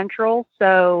north central,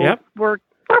 so we're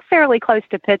fairly close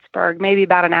to Pittsburgh, maybe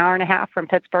about an hour and a half from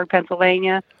Pittsburgh,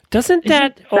 Pennsylvania. Doesn't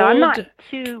that so I'm not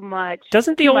too much.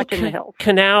 Doesn't the old in the hills.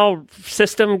 canal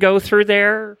system go through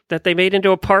there that they made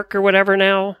into a park or whatever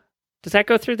now? Does that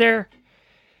go through there?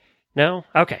 No?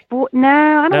 Okay. Well,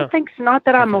 no, I don't think so. Not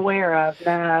that I'm aware of.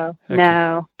 No,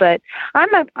 no. But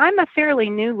I'm a fairly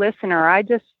new listener. I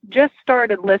just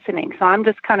started listening, so I'm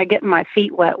just kind of getting my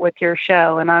feet wet with your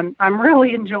show, and I'm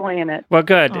really enjoying it. Well,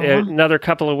 good. Another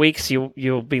couple of weeks,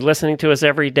 you'll be listening to us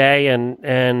every day,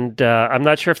 and I'm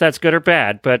not sure if that's good or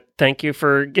bad, but thank you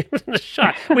for giving it a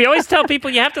shot. We always tell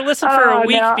people you have to listen for a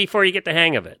week before you get the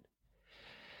hang of it.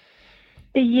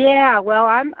 Yeah, well,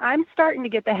 I'm starting to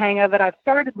get the hang of it. I've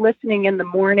started listening in the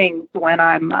mornings when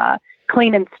I'm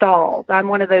cleaning stalls. I'm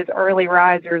one of those early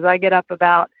risers. I get up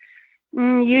about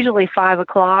usually 5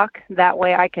 o'clock. That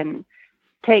way I can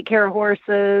take care of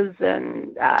horses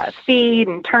and feed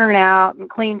and turn out and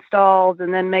clean stalls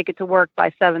and then make it to work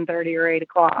by 7:30 or 8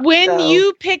 o'clock. When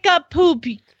you pick up poop,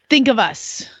 think of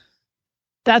us.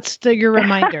 That's your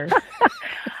reminder.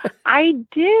 I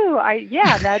do.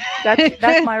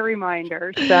 That's my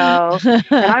reminder. So,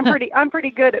 and I'm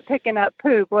pretty good at picking up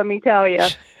poop. Let me tell you.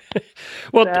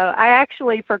 Well, so I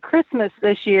actually for Christmas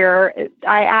this year,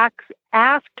 I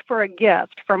asked for a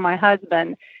gift from my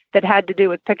husband that had to do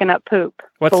with picking up poop.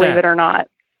 What's believe that? it or not.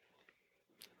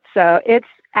 So it's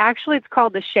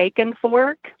called the Shake and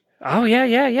Fork. Oh yeah.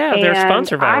 They're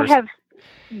sponsor of ours.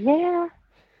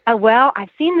 Well, I've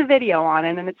seen the video on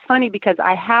it, and it's funny because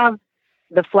I have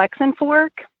the Flex and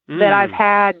Fork that I've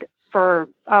had for,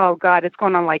 it's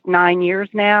going on like 9 years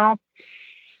now.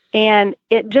 And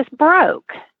it just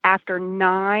broke after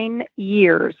 9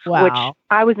 years, which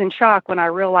I was in shock when I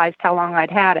realized how long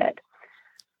I'd had it.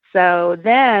 So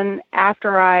then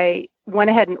after I went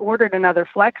ahead and ordered another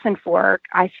Flex and Fork,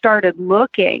 I started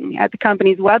looking at the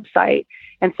company's website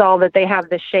and saw that they have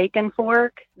the Shake and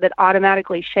Fork that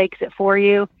automatically shakes it for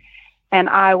you. And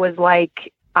I was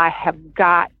like, I have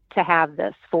got to have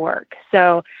this fork.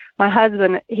 So my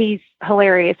husband, he's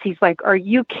hilarious. He's like, are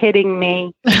you kidding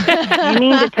me? You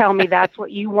mean to tell me that's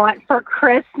what you want for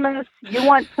Christmas? You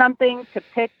want something to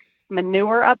pick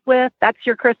manure up with? That's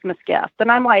your Christmas gift.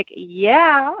 And I'm like,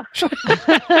 yeah.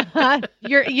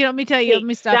 Let me tell you, let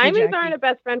me stop you, Diamonds Jackie. aren't a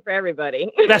best friend for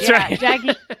everybody. That's right.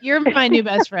 Jackie, you're my new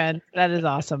best friend. That is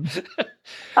awesome.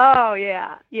 Oh,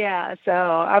 yeah. Yeah. So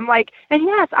I'm like, and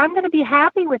yes, I'm going to be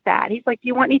happy with that. He's like, do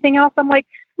you want anything else? I'm like,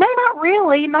 no, not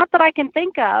really. Not that I can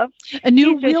think of. A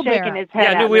new He's just wheelbarrow. shaking his head.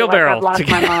 Yeah, new at me wheelbarrow. Like I've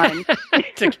lost my mind.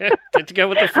 to go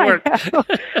with the fork.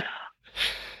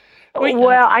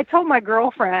 Well, I told my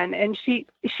girlfriend, and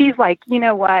she's like, you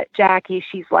know what, Jackie?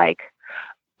 She's like,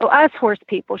 us horse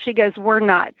people. She goes, we're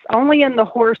nuts. Only in the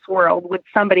horse world would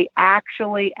somebody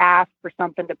actually ask for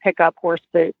something to pick up horse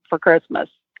poop for Christmas.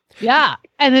 Yeah.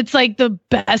 And it's like the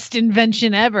best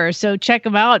invention ever. So check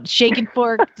them out,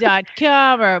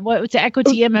 shakeandfork.com or what's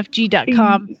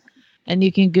equitymfg.com. And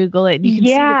you can Google it. And you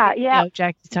can see what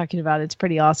Jackie's talking about. It's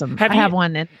pretty awesome. I have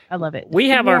one and I love it. We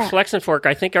have our Flex and Fork.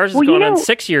 I think ours is going on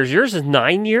 6 years. Yours is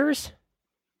 9 years?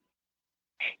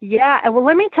 Yeah. Well,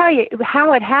 let me tell you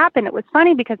how it happened. It was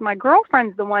funny because my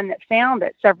girlfriend's the one that found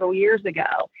it several years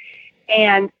ago.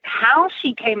 And how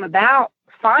she came about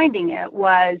finding it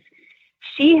was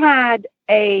she had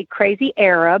a crazy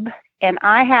Arab, and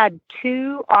I had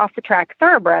 2 off-the-track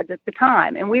thoroughbreds at the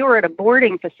time. And we were at a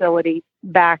boarding facility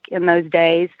back in those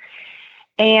days.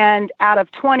 And out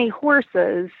of 20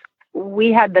 horses,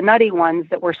 we had the nutty ones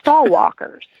that were stall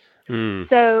walkers.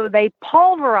 So they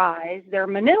pulverized their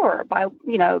manure by,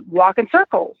 walking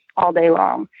circles all day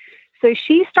long. So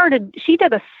she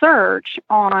did a search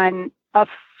on a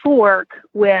fork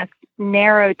with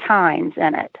narrow tines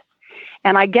in it.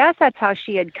 And I guess that's how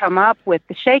she had come up with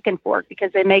the shaken fork,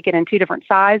 because they make it in 2 different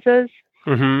sizes.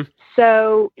 Mm-hmm.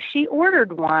 So she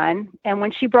ordered one. And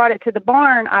when she brought it to the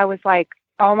barn, I was like,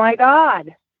 oh my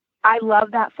God, I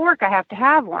love that fork. I have to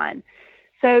have one.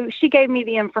 So she gave me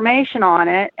the information on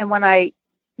it. And when I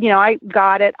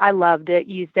got it, I loved it,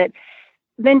 used it.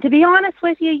 Then to be honest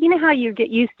with you, you know how you get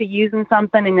used to using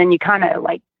something and then you kind of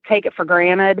like take it for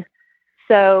granted.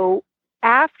 So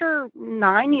after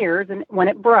 9 years, and when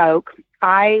it broke,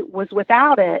 I was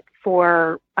without it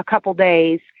for a couple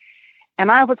days,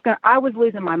 and I was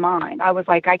losing my mind. I was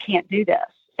like, I can't do this.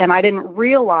 And I didn't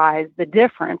realize the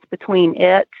difference between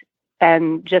it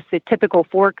and just the typical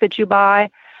fork that you buy.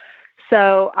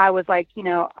 So I was like,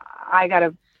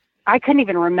 I couldn't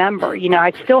even remember,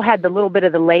 I still had the little bit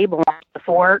of the label on the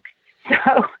fork.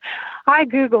 So I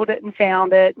Googled it and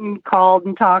found it and called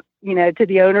and talked, to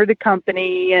the owner of the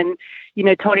company and,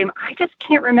 told him, I just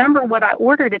can't remember what I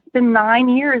ordered. It's been 9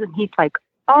 years. And he's like,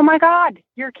 oh my God,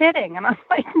 you're kidding. And I'm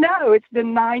like, no, it's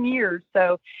been 9 years.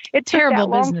 So it took that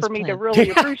long for me to really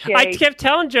appreciate. I kept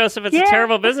telling Joseph it's a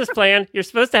terrible business plan. You're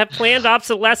supposed to have planned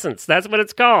obsolescence. That's what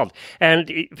it's called. And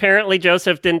apparently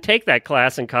Joseph didn't take that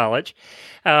class in college.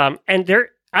 I'm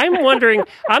wondering,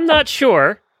 I'm not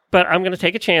sure, but I'm going to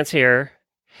take a chance here.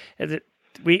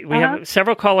 We have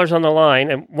several callers on the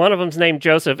line, and one of them's named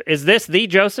Joseph. Is this the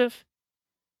Joseph?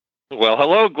 Well,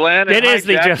 hello, Glenn. It is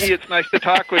the Jackie. Joseph. It's nice to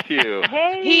talk with you.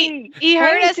 He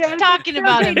heard us Joseph. talking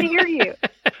about him. Good to hear you.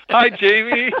 Hi,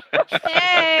 Jamie.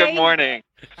 Hey. Good morning.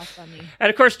 And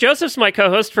of course, Joseph's my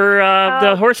co-host for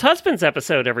the Horse Husbands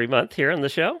episode every month here on the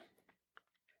show.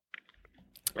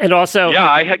 And also,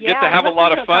 I get to have a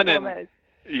lot of fun, and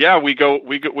we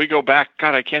go back.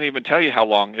 God, I can't even tell you how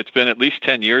long. It's been at least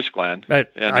 10 years, Glenn. I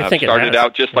think started it has.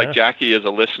 out just like Jackie as a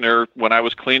listener when I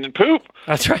was cleaning poop.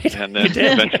 That's right. And then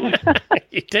eventually,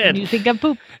 you did. You think of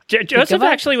poop? Joseph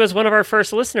actually was one of our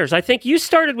first listeners. I think you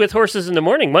started with Horses in the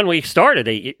Morning when we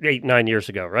started 9 years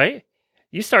ago, right?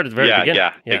 You started the very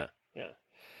beginning. Yeah.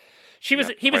 He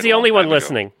was the only one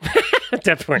listening at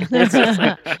that point.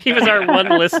 He was our one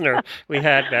listener we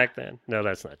had back then. No,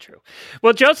 that's not true.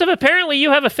 Well, Joseph, apparently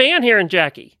you have a fan here in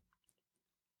Jackie.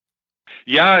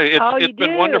 Yeah, it's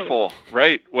been wonderful,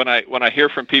 right? When I hear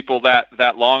from people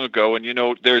that long ago,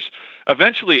 and there's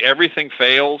eventually everything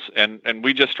fails, and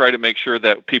we just try to make sure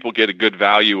that people get a good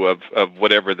value of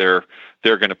whatever they're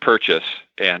going to purchase,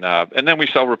 and then we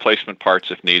sell replacement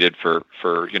parts if needed for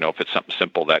if it's something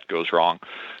simple that goes wrong.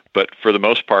 But for the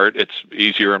most part, it's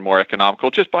easier and more economical.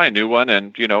 Just buy a new one,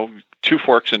 and 2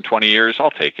 forks in 20 years,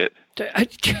 I'll take it.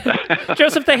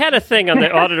 Joseph, they had a thing on the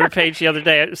auditor page the other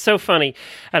day. It was so funny,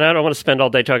 and I don't want to spend all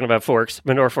day talking about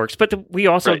manure forks, but we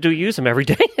also do use them every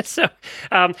day. So,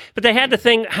 but they had the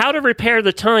thing how to repair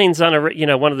the tines on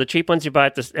one of the cheap ones you buy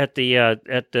at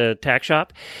the tack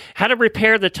shop. How to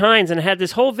repair the tines, and it had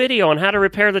this whole video on how to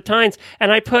repair the tines,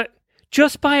 and I put.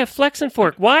 Just buy a Flexen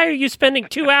fork. Why are you spending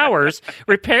 2 hours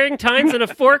repairing tines in a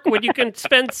fork when you can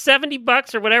spend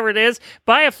 $70 or whatever it is,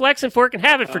 buy a Flexen fork and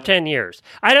have it for 10 years?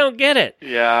 I don't get it.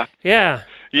 Yeah.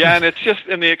 Yeah,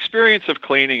 and the experience of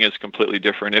cleaning is completely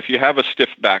different. If you have a stiff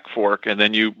back fork and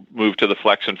then you move to the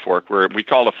Flexen fork, where we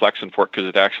call it a Flexen fork because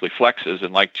it actually flexes,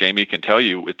 and like Jamie can tell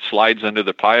you, it slides under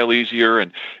the pile easier,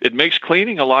 and it makes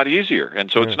cleaning a lot easier.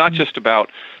 And so it's not just about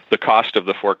the cost of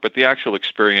the fork, but the actual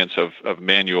experience of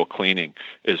manual cleaning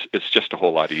is just a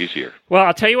whole lot easier. Well,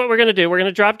 I'll tell you what we're going to do. We're going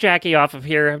to drop Jackie off of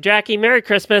here. Jackie, Merry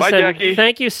Christmas. Bye, Jackie.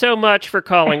 Thank you so much for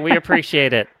calling. We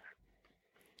appreciate it.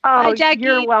 Oh, Hi,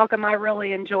 you're welcome. I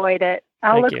really enjoyed it.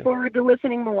 I'll Thank look you. forward to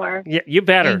listening more. Yeah, you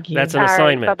better. Thank you. That's an All right,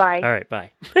 assignment. bye-bye. All right,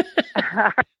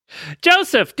 bye.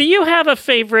 Joseph, do you have a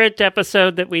favorite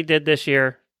episode that we did this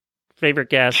year?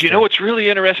 Favorite guest? It's really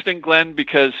interesting, Glenn,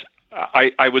 because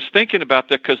I was thinking about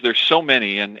that because there's so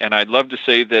many, and I'd love to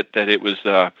say that it was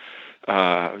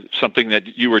something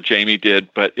that you or Jamie did,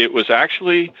 but it was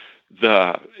actually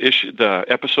the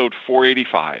episode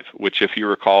 485, which, if you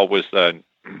recall, was the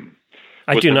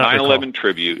 9/11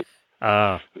 tribute.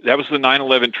 That was the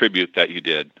 9/11 tribute that you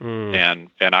did, and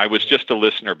I was just a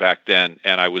listener back then,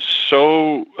 and I was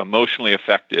so emotionally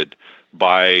affected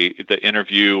by the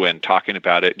interview and talking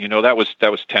about it. That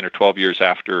was 10 or 12 years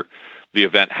after the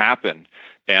event happened,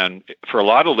 and for a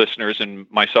lot of listeners,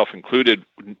 and myself included,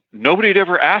 nobody had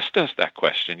ever asked us that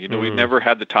question. We've never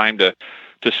had the time to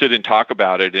sit and talk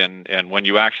about it. And when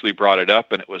you actually brought it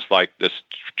up, and it was like this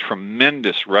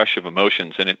tremendous rush of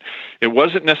emotions, and it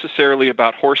wasn't necessarily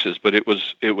about horses, but it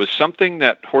was something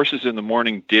that Horses in the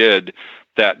Morning did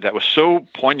that was so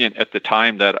poignant at the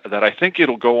time that I think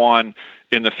it'll go on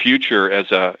in the future as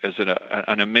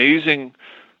an amazing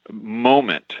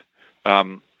moment.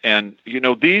 And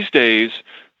these days,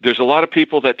 there's a lot of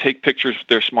people that take pictures with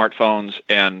their smartphones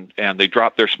and they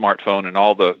drop their smartphone and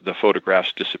all the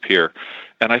photographs disappear.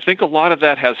 And I think a lot of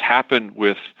that has happened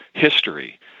with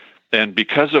history. And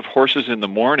because of Horses in the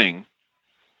Morning,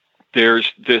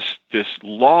 there's this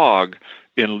log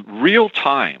in real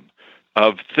time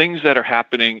of things that are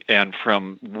happening, and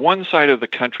from one side of the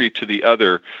country to the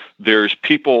other, there's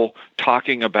people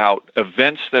talking about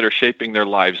events that are shaping their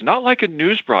lives, not like a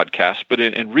news broadcast, but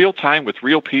in real time with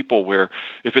real people, where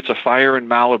if it's a fire in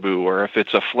Malibu, or if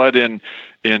it's a flood in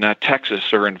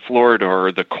Texas or in Florida,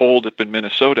 or the cold up in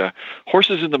Minnesota,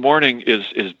 Horses in the Morning is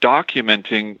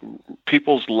documenting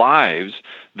people's lives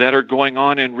that are going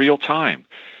on in real time.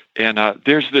 And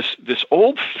there's this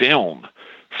old film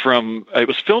it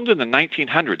was filmed in the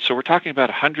 1900s, so we're talking about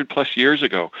 100 plus years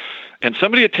ago. And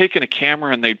somebody had taken a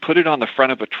camera and they'd put it on the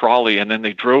front of a trolley, and then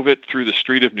they drove it through the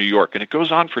street of New York, and it goes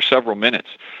on for several minutes.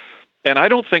 And I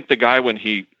don't think the guy, when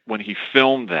he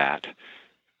filmed that,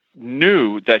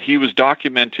 knew that he was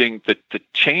documenting the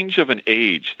change of an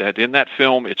age, that in that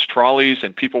film it's trolleys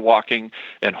and people walking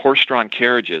and horse-drawn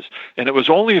carriages. And it was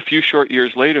only a few short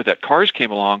years later that cars came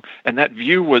along, and that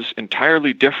view was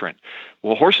entirely different.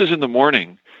 Well, Horses in the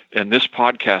Morning and this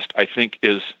podcast, I think,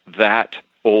 is that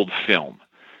old film.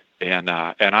 And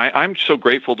I'm so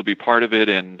grateful to be part of it,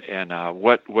 and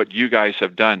what you guys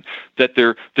have done, that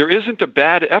there isn't a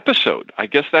bad episode. I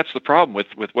guess that's the problem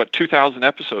with 2,000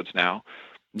 episodes now.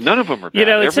 None of them are bad.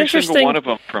 It's Every interesting. single one of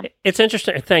them. It's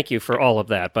interesting. Thank you for all of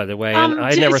that, by the way. And I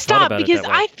never thought about it that way. Because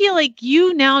I feel like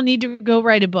you now need to go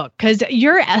write a book, because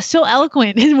you're so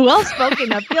eloquent and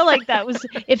well-spoken. I feel like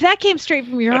if that came straight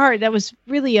from your heart, that was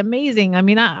really amazing. I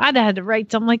mean, I'd have had to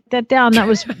write something like that down. That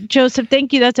was, Joseph,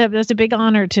 thank you. That's a big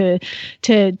honor to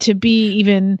be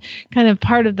even kind of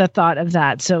part of the thought of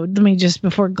that. So let me just,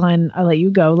 before Glenn, I let you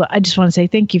go, I just want to say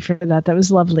thank you for that. That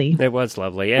was lovely. It was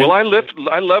lovely. Well, I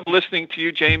love listening to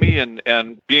you, Jamie,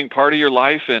 and being part of your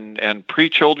life, and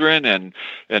pre-children,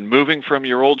 and moving from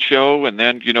your old show, and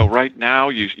then right now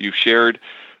you shared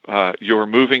you're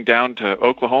moving down to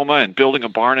Oklahoma and building a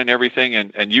barn and everything,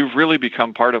 and you've really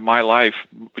become part of my life,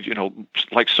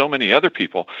 like so many other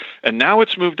people. And now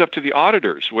it's moved up to the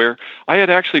Auditors, where I had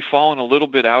actually fallen a little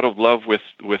bit out of love with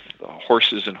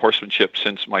horses and horsemanship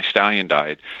since my stallion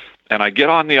died. And I get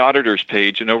on the Auditors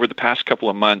page, and over the past couple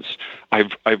of months,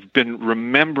 I've been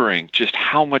remembering just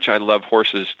how much I love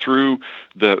horses through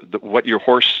the what your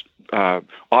horse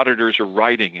auditors are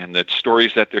writing and the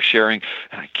stories that they're sharing.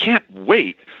 And I can't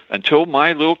wait until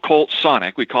my little colt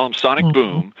Sonic, we call him Sonic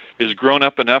Boom, is grown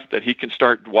up enough that he can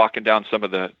start walking down some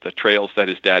of the trails that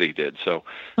his daddy did. So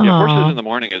Horses in the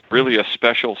Morning is really a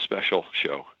special, special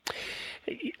show.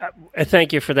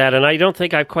 Thank you for that. And I don't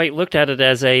think I've quite looked at it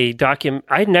as a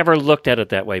I never looked at it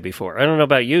that way before. I don't know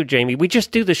about you, Jamie. We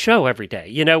just do the show every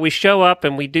day. We show up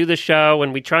and we do the show,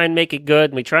 and we try and make it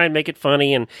good, and we try and make it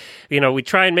funny, and we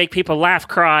try and make people laugh,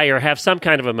 cry, or have some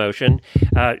kind of emotion.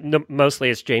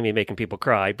 Mostly it's Jamie making people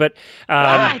cry, but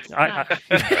I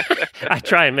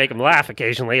try and make them laugh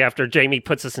occasionally after Jamie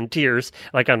puts us in tears,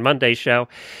 like on Monday's show.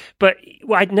 But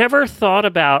I never thought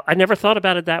about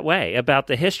it that way, about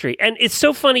the history. And it's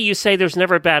so funny you say there's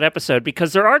never a bad episode,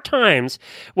 because there are times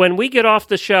when we get off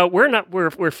the show,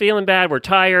 we're feeling bad, we're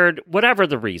tired, whatever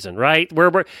the reason, right?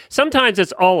 We're sometimes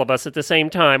it's all of us at the same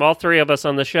time, all three of us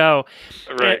on the show.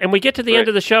 Right. And we get to the end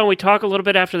of the show, and we talk a little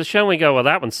bit after the show, and we go, well,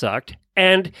 that one sucked.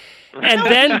 And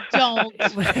then don't.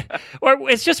 Or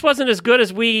it just wasn't as good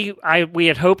as we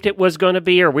had hoped it was going to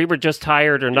be, or we were just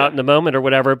tired or not in the moment or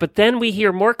whatever. But then we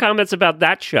hear more comments about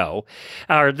that show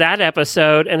or that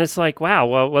episode, and it's like, wow,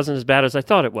 well, it wasn't as bad as I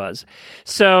thought it was.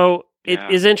 So it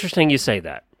is interesting you say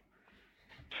that.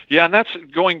 Yeah, and that's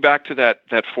going back to that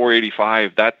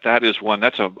 485. That is one.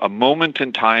 That's a moment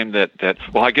in time that.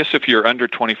 Well, I guess if you're under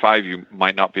 25, you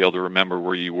might not be able to remember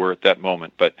where you were at that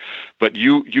moment, but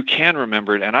you can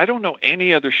remember it. And I don't know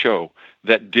any other show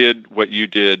that did what you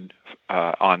did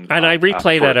on. And I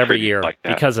replay that every year like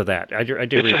that. because of that. I do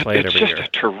replay it every year. It's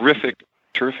just a terrific.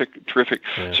 Terrific.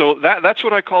 Yeah. So that's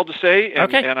what I called to say, and,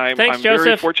 Okay. and I'm Thanks, very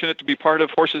Joseph. fortunate to be part of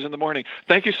Horses in the Morning.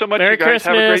 Thank you so much, Merry you guys.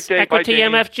 Christmas. Have a great day. Bye,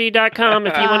 Jamie. EquityMFG.com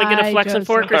if you want to get a Bye, Flex and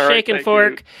Fork or Joseph. All right, Shake and thank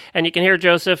Fork. you. And you can hear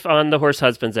Joseph on the Horse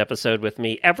Husbands episode with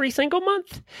me every single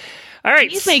month. All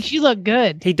right. He makes you look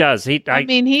good. He does. I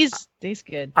mean, he's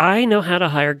good. I know how to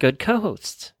hire good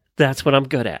co-hosts. That's what I'm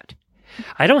good at.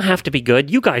 I don't have to be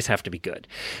good. You guys have to be good.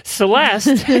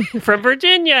 Celeste from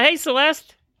Virginia. Hey,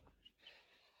 Celeste.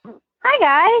 Hi,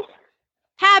 guys.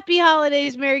 Happy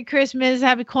holidays, Merry Christmas,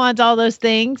 Happy Kwanzaa, all those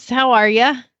things. How are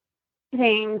you?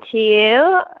 Same to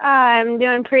you. I'm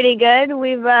doing pretty good.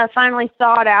 We've finally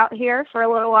thawed out here for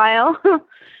a little while.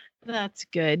 That's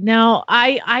good. Now,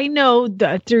 I know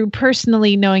through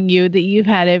personally knowing you that you've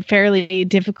had a fairly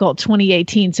difficult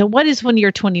 2018. So what is one of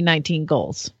your 2019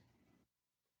 goals?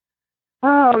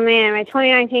 Oh, man, my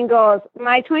 2019 goals.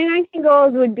 My 2019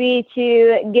 goals would be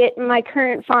to get my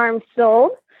current farm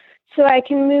sold so I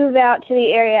can move out to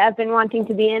the area I've been wanting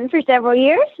to be in for several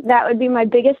years. That would be my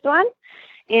biggest one.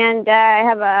 And I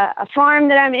have a farm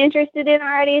that I'm interested in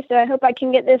already, so I hope I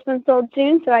can get this one sold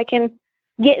soon so I can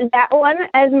get that one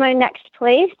as my next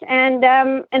place. And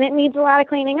it needs a lot of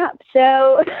cleaning up.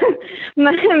 So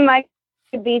my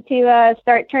would be to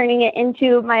start turning it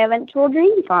into my eventual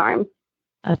dream farm.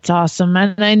 That's awesome.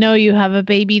 And I know you have a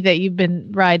baby that you've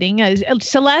been riding.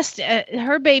 Celeste,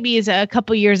 her baby is a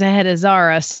couple years ahead of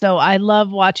Zara. So I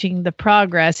love watching the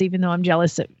progress, even though I'm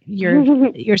jealous that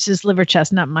yours is liver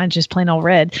chestnut, mine's just plain old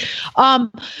red.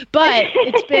 But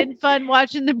it's been fun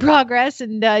watching the progress.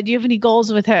 And do you have any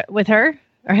goals with her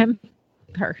or him?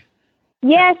 Her.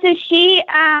 Yeah, so she's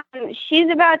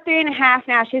about 3.5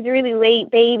 now. She's a really late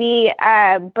baby,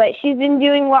 but she's been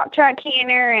doing walk, trot,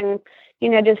 canter, and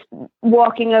just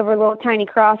walking over little tiny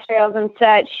cross trails and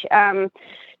such.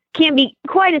 Can't be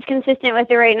quite as consistent with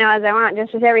it right now as I want,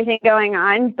 just with everything going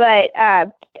on. But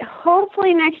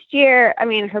hopefully next year, I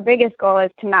mean, her biggest goal is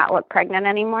to not look pregnant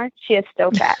anymore. She is so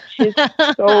fat. She's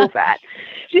so fat.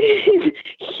 She's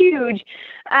huge.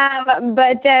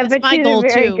 But she's a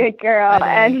very good girl.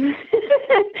 And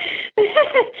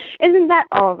isn't that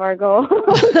all of our goals?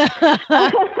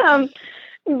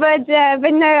 But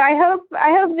no, I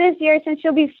hope this year, since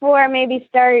she'll be 4, maybe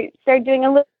start doing a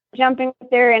little jumping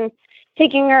with her and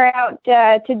taking her out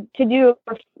to do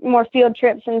more field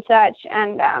trips and such.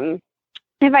 And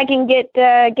if I can get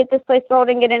this place sold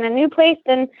and get in a new place,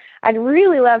 then I'd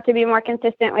really love to be more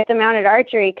consistent with the mounted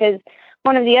archery, because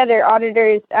one of the other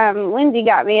auditors, Lindsay,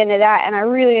 got me into that, and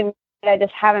I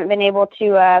just haven't been able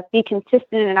to be consistent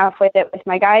enough with it with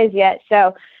my guys yet.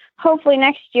 So hopefully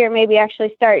next year, maybe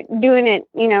actually start doing it,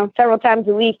 several times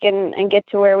a week and get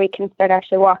to where we can start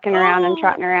actually walking around and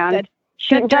trotting around.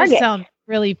 That does sound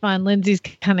really fun. Lindsay's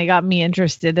kind of got me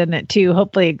interested in it too.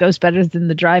 Hopefully it goes better than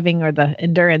the driving or the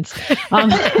endurance. I'll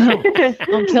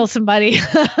kill somebody.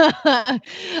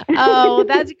 Oh,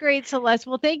 that's great, Celeste.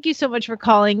 Well, thank you so much for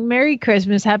calling. Merry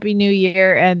Christmas, Happy New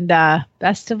Year, and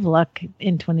best of luck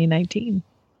in 2019.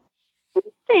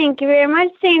 Thank you very much.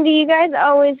 Same to you guys.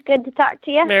 Always good to talk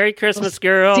to you. Merry Christmas,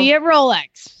 girl. See you at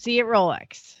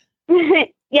Rolex.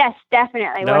 Yes,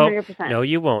 definitely. No, 100%. No,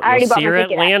 you won't. I already You'll see her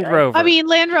at Land Rover. I mean,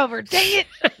 Land Rover. Dang it.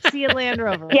 See you at Land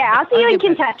Rover. Yeah, I'll see you in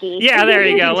Kentucky. Yeah, there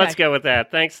you go. Let's go with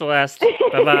that. Thanks, Celeste.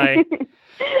 Bye-bye.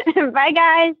 Bye,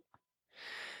 guys.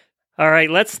 All right,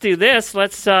 let's do this.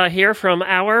 Let's hear from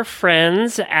our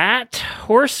friends at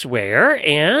Horseware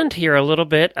and hear a little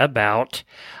bit about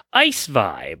Ice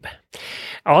Vibe.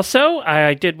 Also,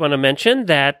 I did want to mention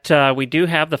that we do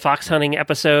have the fox hunting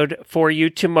episode for you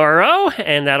tomorrow,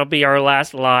 and that'll be our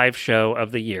last live show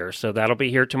of the year. So that'll be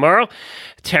here tomorrow.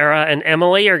 Tara and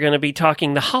Emily are going to be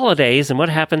talking the holidays and what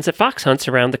happens at fox hunts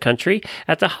around the country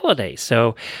at the holidays.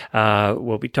 So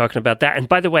we'll be talking about that. And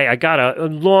by the way, I got a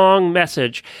long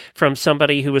message from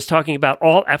somebody who was talking about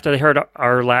after they heard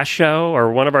our last show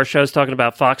or one of our shows talking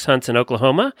about fox hunts in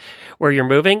Oklahoma, where you're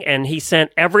moving, and he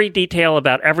sent every detail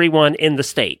about everyone in the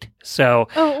state. So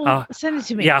send it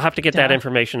to me. Yeah, I'll have to get that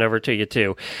information over to you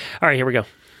too. All right, here we go.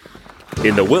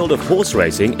 In the world of horse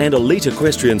racing and elite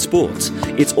equestrian sports,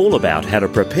 it's all about how to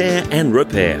prepare and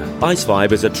repair. Ice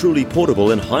Vibe is a truly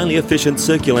portable and highly efficient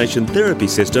circulation therapy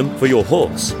system for your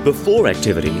horse. Before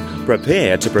activity,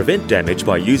 prepare to prevent damage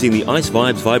by using the Ice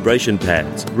Vibe's vibration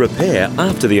pads. Repair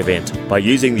after the event by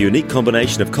using the unique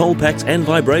combination of cold packs and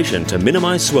vibration to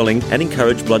minimize swelling and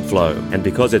encourage blood flow. And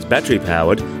because it's battery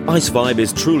powered, Ice Vibe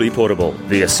is truly portable.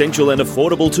 The essential and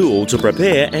affordable tool to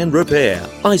prepare and repair.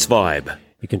 Ice Vibe.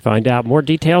 You can find out more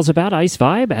details about Ice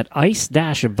Vibe at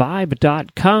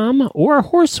ice-vibe.com or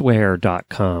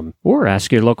horseware.com, or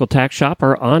ask your local tack shop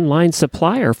or online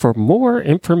supplier for more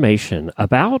information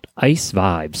about Ice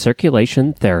Vibe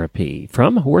circulation therapy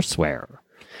from Horseware.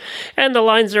 And the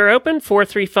lines are open,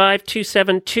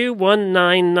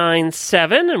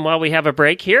 435-272-1997. And while we have a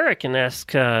break here, I can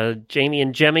ask Jamie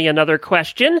and Jemmy another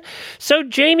question. So,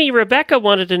 Jamie, Rebecca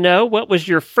wanted to know, what was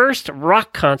your first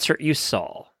rock concert you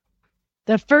saw?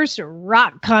 The first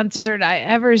rock concert I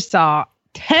ever saw,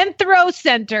 10th Row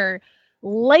Center,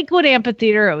 Lakewood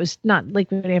Amphitheater. It was not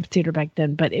Lakewood Amphitheater back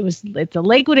then, but it's the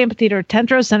Lakewood Amphitheater,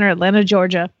 10th Row Center, Atlanta,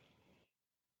 Georgia.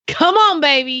 Come on,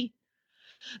 baby.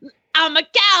 I'm a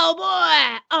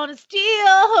cowboy on a steel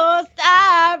horse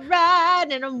I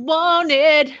ride, and I'm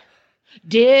wanted,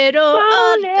 dead or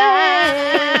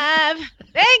alive.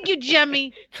 Thank you,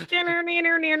 Jemmy. Yeah.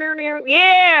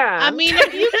 I mean,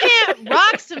 if you can't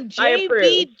rock some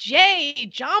JBJ,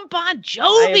 John Bon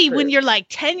Jovi when you're like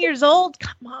 10 years old,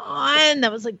 come on.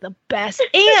 That was like the best.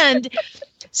 And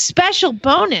special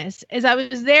bonus is I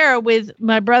was there with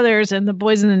my brothers and the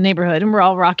boys in the neighborhood, and we're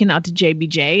all rocking out to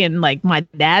JBJ, and like my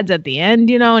dad's at the end,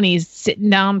 and he's sitting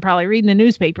down probably reading the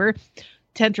newspaper.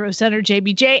 10th Row Center,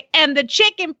 JBJ, and the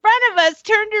chick in front of us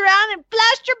turned around and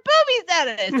flashed her boobies at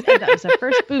us. And that was our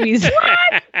first boobies.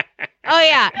 Oh,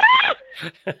 yeah.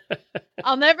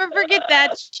 I'll never forget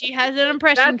that. She has an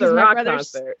impression. That's a rock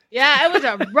concert. Yeah, it was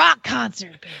a rock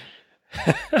concert.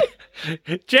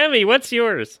 Jemmy, what's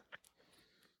yours?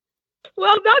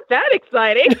 Well, not that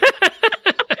exciting.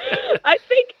 I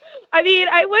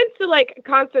went to like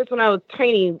concerts when I was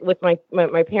tiny with my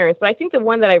parents, but I think the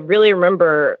one that I really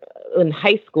remember in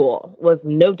high school was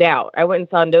No Doubt. I went and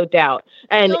saw No Doubt,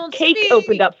 and Cake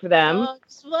opened up for them.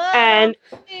 And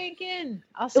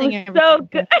I'll sing it. So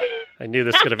good. I knew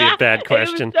this was going to be a bad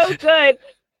question. It was so good.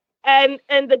 And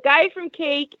the guy from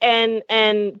Cake and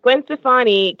Gwen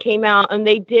Stefani came out, and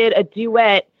they did a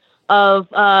duet of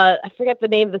I forget the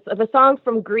name of the song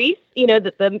from Grease.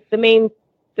 The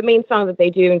main song that they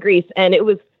do in Grease, and it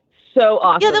was so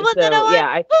awesome. Yeah, the one that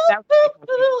I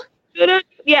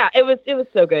yeah, it was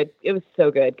so good. It was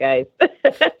so good, guys. But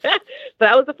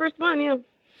that was the first one, yeah.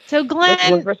 So Glenn,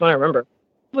 that was the first one I remember.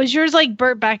 Was yours like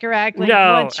Burt Bacharach? Like,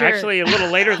 no, actually a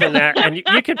little later than that. And you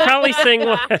could probably sing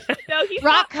one. No,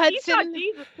 Rock Hudson. He saw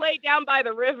Jesus play down by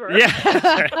the river. Yeah.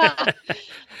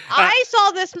 I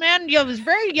saw this man, was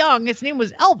very young. His name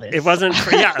was Elvis. It wasn't,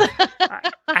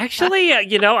 actually,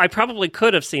 I probably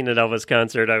could have seen an Elvis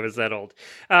concert. I was that old.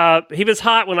 He was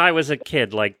hot when I was a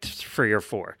kid, like 3 or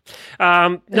 4.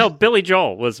 No, Billy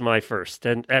Joel was my first.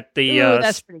 And at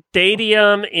the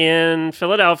stadium in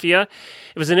Philadelphia,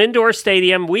 it was an indoor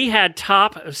stadium. We had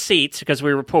top seats because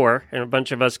we were poor, and a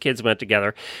bunch of us kids went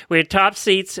together. We had top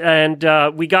seats, and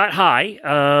we got high,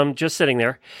 just sitting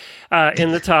there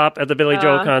in the top at the Billy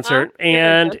Joel concert.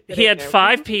 And he had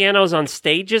 5 pianos on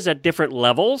stages at different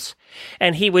levels,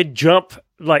 and he would jump.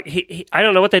 Like I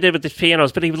don't know what they did with the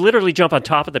pianos, but he would literally jump on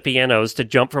top of the pianos to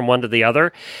jump from one to the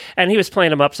other, and he was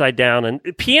playing them upside down. And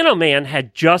Piano Man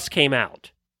had just came out,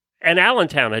 and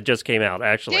Allentown had just came out,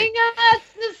 actually. Sing us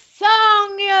the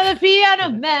song, you're the piano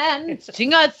man.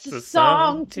 Sing us the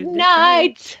song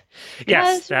tonight.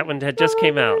 Yes, that one had just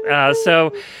came out.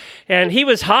 And he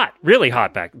was hot, really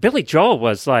hot back. Billy Joel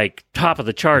was like top of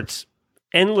the charts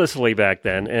endlessly back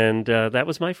then, and that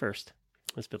was my first.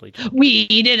 Was Billy Joel. We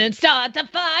didn't start the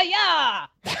fire.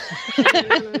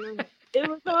 It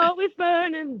was always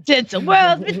burning since the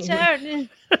world's been turning.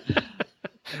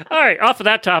 All right, off of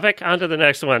that topic, on to the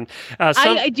next one.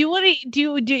 I do want to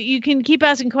do. You can keep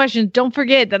asking questions. Don't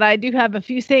forget that I do have a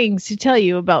few things to tell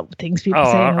you about things people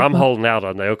say. I'm holding out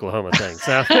on the Oklahoma thing.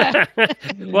 So,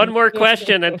 one more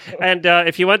question, and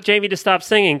if you want Jamie to stop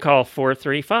singing, call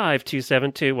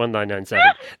 435-272-1997.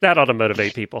 That ought to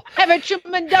motivate people. All right, I'm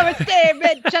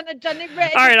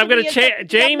going to change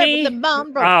Jamie.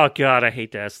 Oh God, I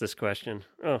hate to ask this question.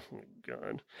 Oh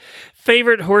God,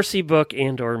 favorite horsey book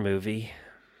and/or movie.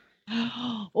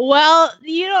 Well,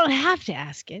 you don't have to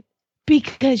ask it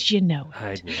because you know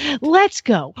it. Let's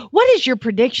go. What is your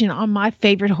prediction on my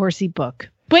favorite horsey book?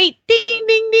 Wait, ding,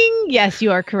 ding, ding. Yes,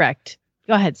 you are correct.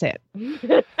 Go ahead, say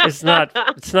it. It's not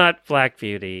Black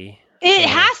Beauty. It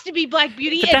has to be Black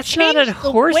Beauty. But that's not a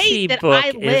horsey book,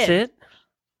 is it?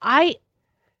 I'm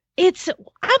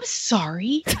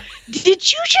sorry.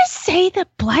 Did you just say that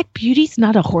Black Beauty's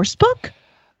not a horse book?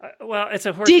 Well, it's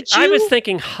a horse. Did you I was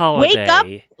thinking Holiday. Wake up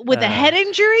with a head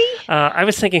injury? I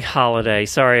was thinking Holiday.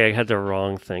 Sorry, I had the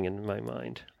wrong thing in my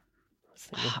mind.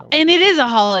 And it is a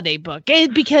holiday book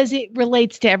because it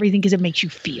relates to everything because it makes you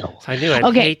feel. I knew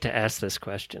I'd hate to ask this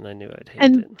question. I knew I'd hate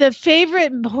And it. the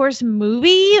favorite horse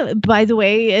movie, by the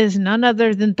way, is none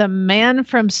other than The Man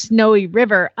from Snowy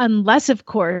River, unless, of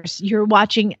course, you're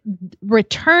watching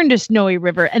Return to Snowy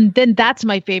River, and then that's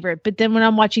my favorite. But then when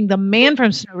I'm watching The Man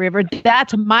from Snowy River,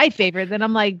 that's my favorite. Then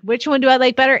I'm like, which one do I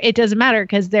like better? It doesn't matter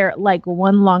because they're like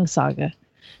one long saga.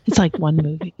 It's like one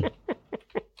movie.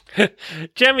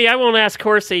 Jemmy, I won't ask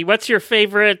Horsey. What's your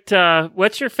favorite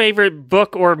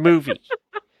book or movie?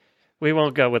 We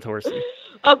won't go with Horsey.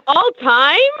 Of all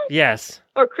time? Yes.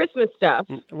 Or Christmas stuff?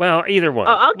 Well, either one.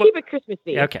 Oh, I'll keep it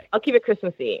Christmassy. Okay. I'll keep it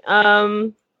Christmassy.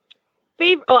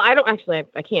 Favorite? Oh, I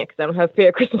can't because I don't have a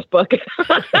favorite Christmas book.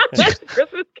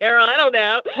 Christmas Carol. I don't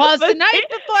know. Well, it's the night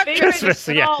before Christmas.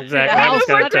 Yeah, exactly.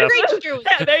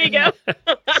 Yeah, there you go.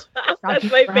 That's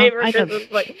my favorite Christmas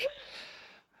book.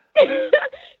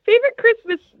 Favorite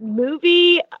Christmas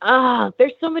movie?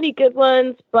 There's so many good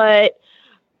ones, but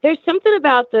there's something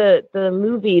about the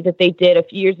movie that they did a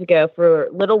few years ago for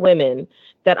Little Women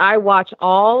that I watch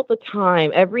all the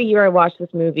time. Every year I watch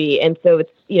this movie, and so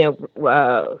it's,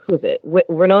 who is it?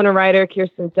 Winona Ryder,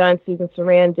 Kirsten Dunst, Susan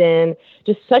Sarandon,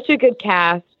 just such a good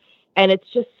cast, and it's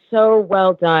just so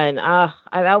well done. I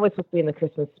always hope to be in the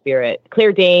Christmas spirit.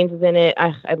 Claire Danes is in it.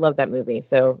 I love that movie.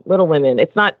 So Little Women.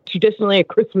 It's not traditionally a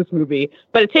Christmas movie,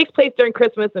 but it takes place during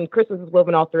Christmas, and Christmas is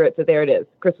woven all through it. So there it is.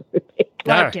 Christmas movie.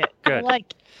 Good.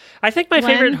 I think my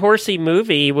favorite Horsey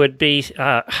movie would be,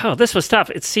 this was tough.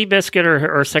 It's Seabiscuit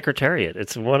or Secretariat.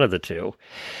 It's one of the two.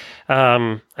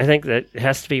 I think that it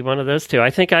has to be one of those two. I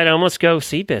think I'd almost go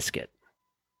Seabiscuit.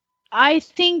 I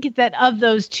think that of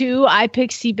those two, I pick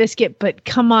Seabiscuit, but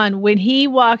come on, when he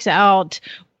walks out,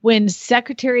 when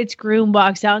Secretariat's groom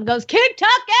walks out and goes, Kentucky,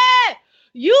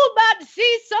 you about to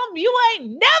see something you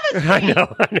ain't never seen. I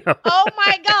know. Oh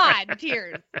my God,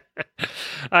 tears.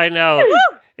 I know.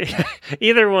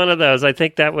 Either one of those. I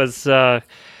think that was,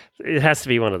 it has to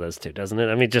be one of those two, doesn't it?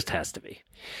 I mean, it just has to be.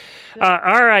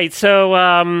 All right, so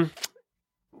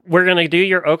we're going to do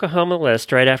your Oklahoma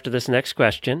list right after this next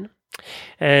question.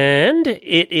 And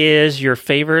it is your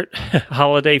favorite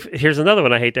holiday. Here's another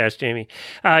one I hate to ask Jamie.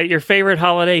 Your favorite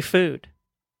holiday food.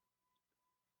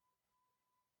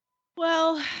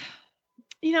 Well,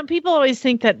 people always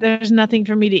think that there's nothing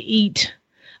for me to eat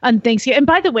on Thanksgiving. And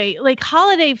by the way, like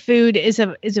holiday food is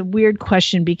a weird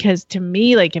question because to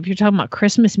me, like if you're talking about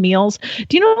Christmas meals,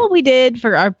 do you know what we did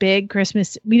for our big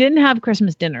Christmas? We didn't have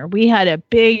Christmas dinner. We had a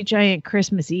big giant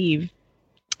Christmas Eve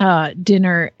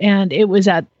dinner, and it was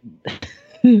at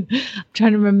I'm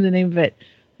trying to remember the name of it.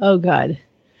 Oh God.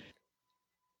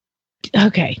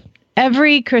 Okay.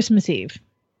 Every Christmas Eve,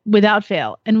 without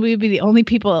fail, and we would be the only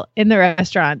people in the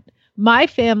restaurant. My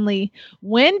family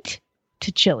went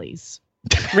to Chili's.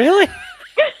 Really?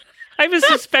 I was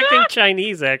suspecting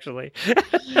Chinese, actually.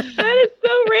 That is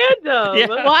so random.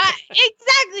 Yeah. Why?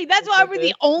 Exactly. That's why we're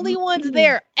the only ones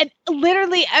there. And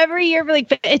literally every year,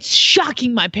 it's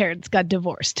shocking my parents got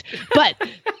divorced. But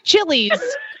Chili's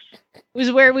was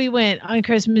where we went on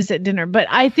Christmas at dinner. But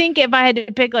I think if I had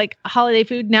to pick like holiday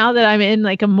food now that I'm in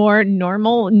like a more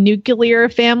normal nuclear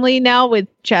family now with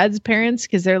Chad's parents,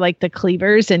 because they're like the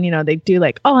Cleavers and, they do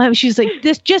like, she's like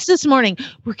this morning,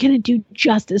 we're going to do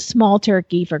just a small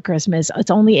turkey for Christmas. It's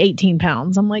only 18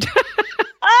 pounds. I'm like,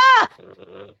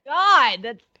 God,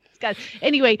 that's God.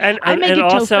 Anyway, and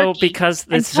also because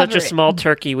it's such a small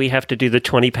turkey, we have to do the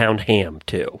 20-pound ham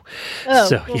too. Oh,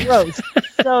 so, gross!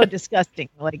 So disgusting.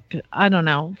 Like I don't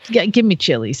know. Give me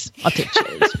Chili's. I'll take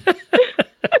Chili's.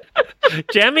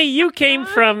 Jamie, you came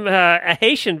from a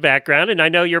Haitian background, and I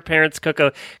know your parents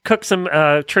cook some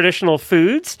traditional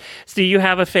foods. So do you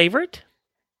have a favorite?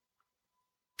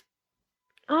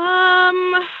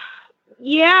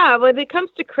 Yeah. When it comes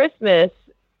to Christmas.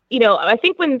 I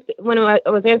think when I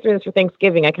was answering this for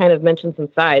Thanksgiving, I kind of mentioned some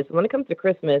sides. When it comes to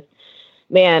Christmas,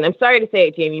 man, I'm sorry to say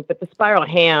it, Jamie, but the spiral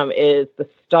ham is the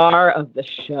star of the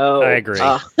show. I agree.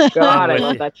 Oh, God, I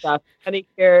love that stuff. Honey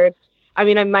curd. I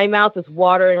mean, my mouth is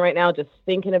watering right now just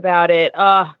thinking about it.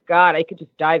 Oh, God, I could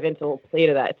just dive into a plate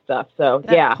of that stuff. So,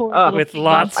 yeah. With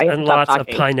lots and lots of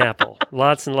pineapple.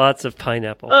 Lots and lots of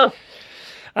pineapple. Oh.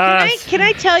 Can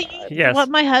I tell you what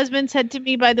my husband said to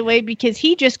me, by the way, because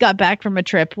he just got back from a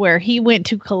trip where he went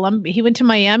to Colombia. He went to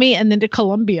Miami and then to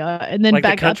Colombia and then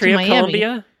back up to Miami.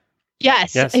 Colombia?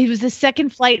 Yes. He was the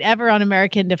second flight ever on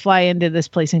American to fly into this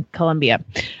place in Colombia,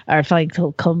 or flying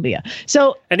to Colombia.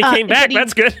 So, and he came back.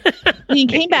 That's good. He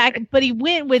came back, but he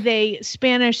went with a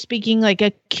Spanish-speaking, like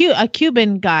a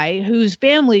Cuban guy whose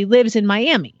family lives in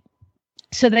Miami.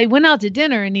 So they went out to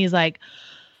dinner, and he's like,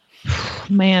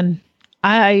 "Man,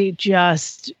 I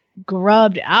just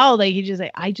grubbed out. Like he just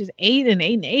like, I just ate and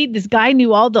ate and ate. This guy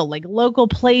knew all the like local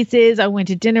places. I went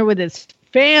to dinner with his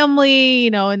family,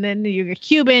 and then you're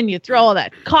Cuban, you throw all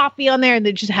that coffee on there, and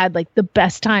they just had like the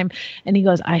best time. And he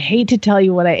goes, I hate to tell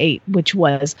you what I ate, which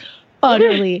was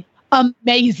utterly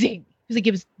amazing. He's like,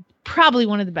 it was probably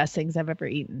one of the best things I've ever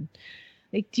eaten.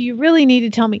 Like, do you really need to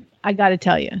tell me? I got to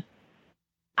tell you.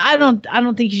 I don't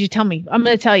think you should tell me. I'm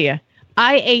going to tell you.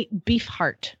 I ate beef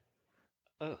heart.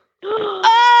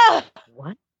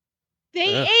 What?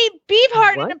 They ate beef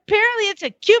heart, and apparently it's a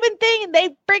Cuban thing, and they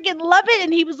freaking love it.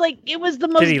 And he was like, it was the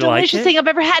most delicious thing I've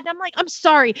ever had. And I'm like, I'm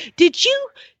sorry. Did you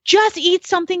just eat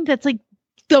something that's like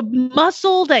the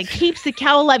muscle that keeps the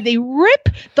cow alive? They rip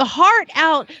the heart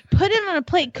out, put it on a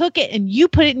plate, cook it, and you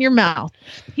put it in your mouth.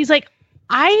 He's like,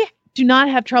 I do not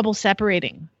have trouble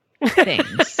separating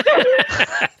things.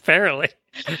 Apparently.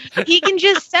 He can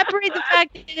just separate the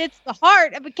fact that it's the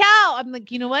heart of a cow. I'm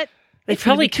like, you know what? They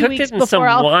probably cooked it in some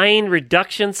wine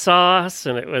reduction sauce,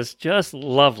 and it was just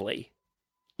lovely.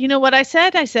 You know what I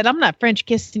said? I said, I'm not French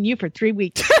kissing you for 3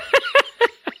 weeks.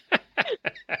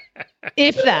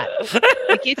 If that.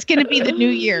 Like, it's going to be the new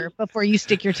year before you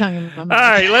stick your tongue in my mouth. All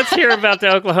right, let's hear about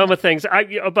the Oklahoma things. I'm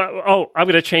going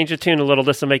to change the tune a little.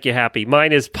 This will make you happy.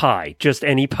 Mine is pie. Just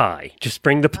any pie. Just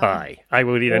bring the pie. I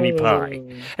would eat any pie.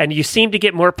 And you seem to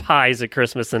get more pies at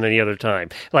Christmas than any other time.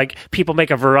 Like, people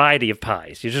make a variety of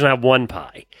pies. You just don't have one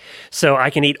pie. So I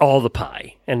can eat all the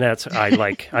pie. And that's, I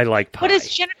like pie. What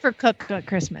does Jennifer cook at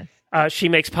Christmas? She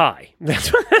makes pie.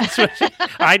 That's what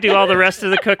I do all the rest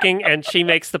of the cooking, and she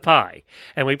makes the pie.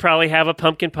 And we probably have a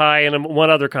pumpkin pie and one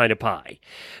other kind of pie.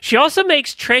 She also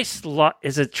makes tres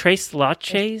laches?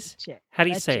 How do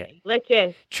you say it?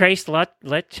 Leche. Tres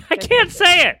leche. I can't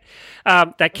say it.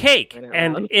 That cake,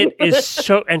 and it is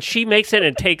so. And she makes it,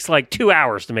 and it takes like 2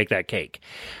 hours to make that cake.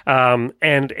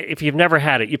 And if you've never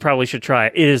had it, you probably should try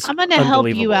it. It is. I'm going to help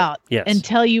you out and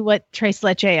tell you what tres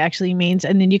leche actually means,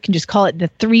 and then you can just call it the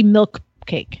 3 milk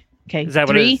cake. Okay, is that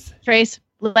what it is? Tres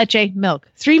leche milk.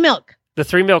 3 milk. The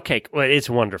 3 milk cake, well, it's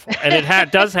wonderful, and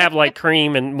it does have like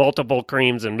cream and multiple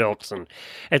creams and milks, and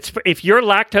if you're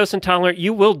lactose intolerant,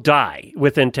 you will die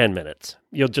within 10 minutes.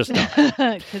 You'll just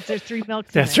die because there's 3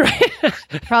 milks. That's right.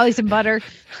 Probably some butter.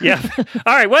 Yeah.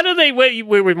 All right. What do they wait?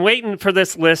 We were waiting for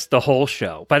this list the whole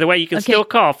show. By the way, you can still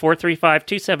call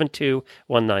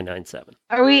 435-272-1997.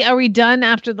 Are we done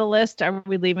after the list? Are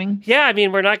we leaving? Yeah. I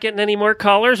mean, we're not getting any more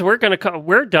callers. We're gonna call.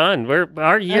 We're done.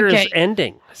 Our year is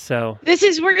ending. So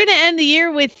we're gonna end the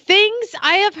year with things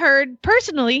I have heard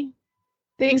personally.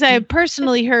 Things I have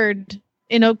personally heard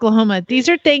in Oklahoma. These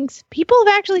are things people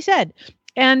have actually said,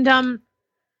 and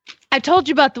I told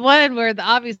you about the one where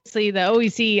obviously the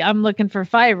OEC, I'm looking for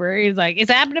fiber. He's like,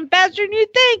 it's happening faster than you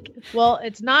think. Well,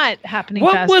 it's not happening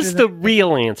faster. What was the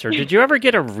real answer? Did you ever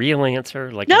get a real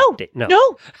answer? Like No.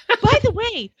 By the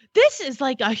way, this is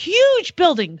like a huge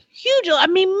building.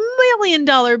 $1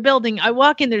 million building. I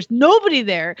walk in, there's nobody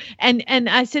there. And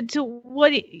I said, so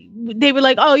what? They were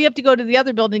like, oh, you have to go to the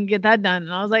other building and get that done.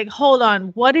 And I was like, hold on.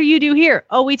 What do you do here?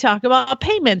 Oh, we talk about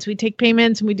payments. We take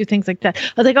payments and we do things like that.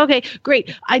 I was like, okay,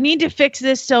 great. I need to fix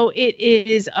this so it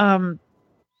is auto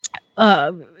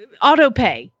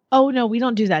pay. Oh no, we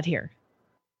don't do that here.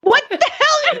 What the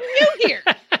hell do you do here?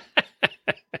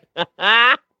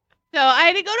 So I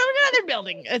had to go to another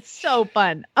building. It's so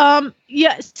fun.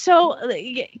 So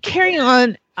carrying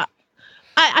on,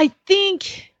 I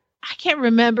think I can't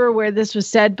remember where this was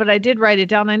said, but I did write it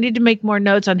down. I need to make more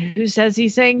notes on who says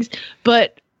these things.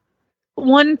 But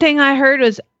one thing I heard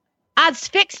was, I was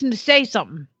fixing to say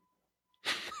something.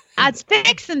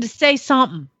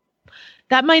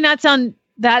 That might not sound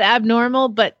that abnormal,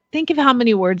 but think of how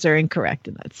many words are incorrect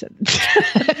in that sentence.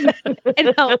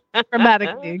 And how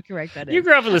grammatically incorrect that is. You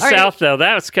grew up in the South, though.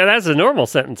 That's a normal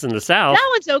sentence in the South. That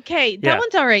one's okay. That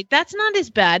one's all right. That's not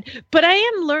as bad. But I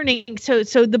am learning. So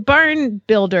the barn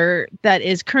builder that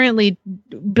is currently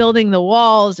building the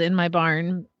walls in my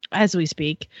barn as we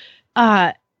speak,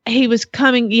 he was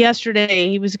coming yesterday.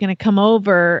 He was going to come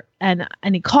over and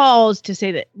he calls to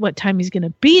say that what time he's going to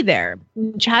be there.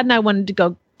 And Chad and I wanted to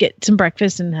go get some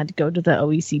breakfast and had to go to the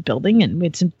OEC building and we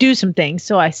had do some things.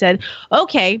 So I said,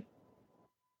 okay,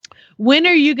 when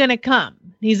are you going to come?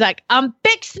 He's like, I'm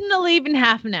fixing to leave in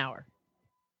half an hour.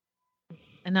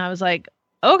 And I was like,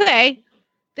 okay,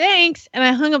 thanks. And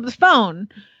I hung up the phone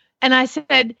and I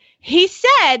said, he's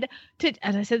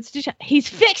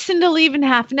fixing to leave in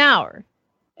half an hour.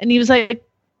 And he was like,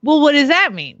 well, what does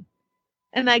that mean?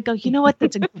 And I go, you know what?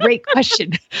 That's a great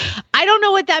question. I don't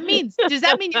know what that means. Does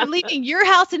that mean you're leaving your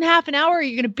house in half an hour? Or are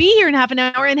you going to be here in half an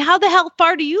hour? And how the hell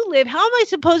far do you live? How am I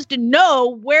supposed to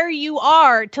know where you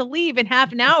are to leave in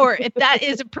half an hour if that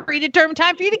is a predetermined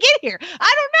time for you to get here?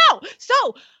 I don't know.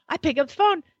 So I pick up the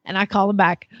phone and I call him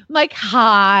back. I'm like,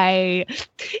 hi,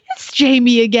 it's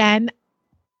Jamie again.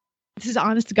 This is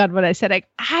honest to God what I said.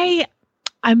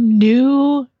 I'm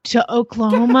new to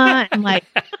Oklahoma and like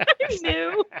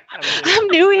I'm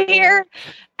new here.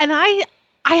 And I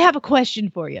have a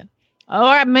question for you. All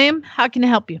right, ma'am, how can I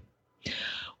help you?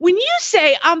 When you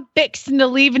say I'm fixing to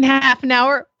leave in half an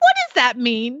hour, what does that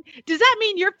mean? Does that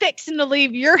mean you're fixing to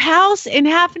leave your house in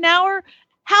half an hour?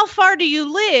 How far do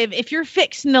you live? If you're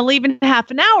fixing to leave in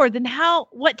half an hour, then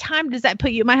what time does that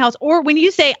put you at my house? Or when you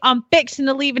say I'm fixing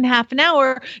to leave in half an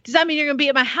hour, does that mean you're going to be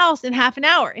at my house in half an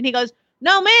hour? And he goes,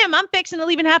 no, ma'am, I'm fixing to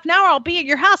leave in half an hour. I'll be at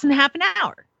your house in half an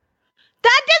hour.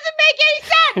 That doesn't make any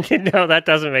sense. No, that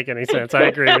doesn't make any sense. I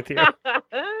agree with you. So I turned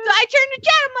to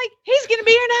Chad. I'm like, he's going to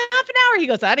be here in half an hour. He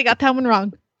goes, I got that one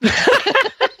wrong.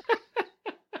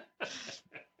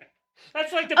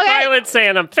 That's like the pilot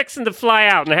saying, I'm fixing to fly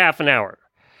out in half an hour.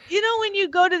 You know when you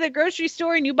go to the grocery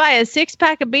store and you buy a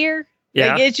 6-pack of beer?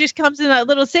 Yeah. Like it just comes in a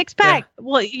little 6-pack. Yeah.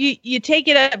 Well, you take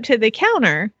it up to the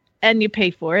counter and you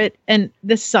pay for it. And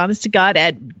this is honest to God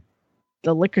at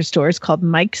the liquor store. It's called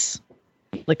Mike's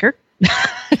Liquor.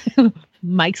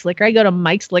 Mike's Liquor. I go to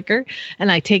Mike's Liquor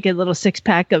and I take a little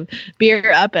 6-pack of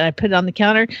beer up and I put it on the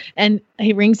counter and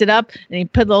he rings it up and he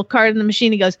put a little card in the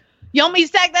machine. He goes, you want me to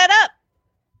stack that up?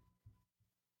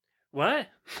 What?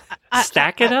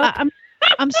 Stack it up?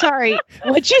 I'm sorry.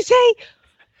 What'd you say?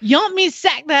 You want me to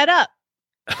stack that up?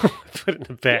 Put it in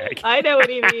the bag. I know what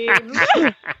he means.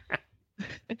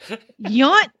 You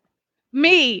want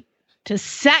me to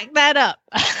sack that up?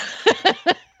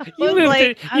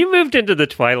 You moved into the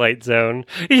Twilight Zone.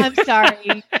 I'm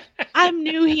sorry. I'm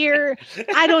new here.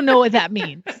 I don't know what that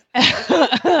means.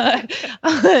 I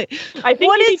think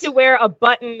you need to wear a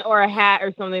button or a hat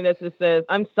or something that just says,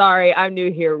 I'm sorry, I'm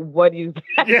new here. What do you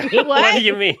mean? What do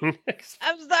you mean?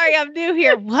 I'm sorry, I'm new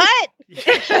here. What?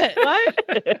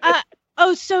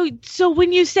 What? So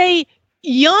when you say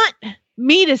you want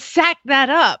me to sack that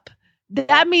up,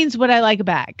 that means what I like a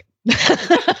bag.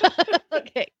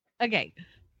 Okay.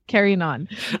 Carrying on.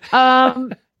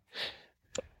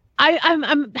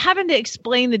 I'm having to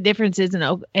explain the differences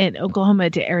in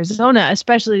Oklahoma to Arizona,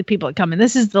 especially to people that come. And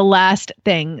this is the last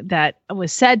thing that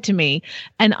was said to me.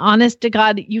 And honest to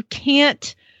God, you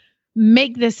can't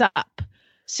make this up.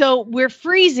 So we're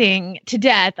freezing to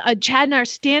death. Chad and I are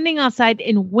standing outside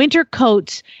in winter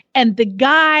coats. And the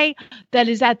guy that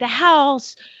is at the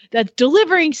house that's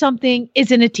delivering something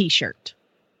is in a t-shirt.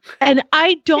 And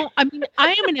I am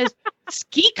in a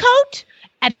ski coat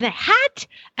and a hat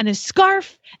and a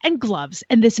scarf and gloves.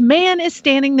 And this man is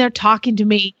standing there talking to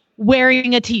me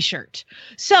wearing a t-shirt.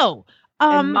 So,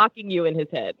 and mocking you in his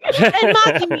head. And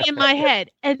mocking me in my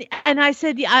head. And I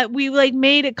said, we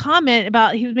made a comment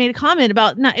about,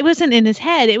 no, it wasn't in his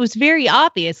head. It was very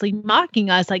obviously mocking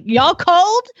us. Like, y'all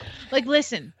cold? Like,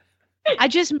 listen, I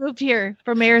just moved here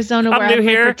from Arizona. I'm new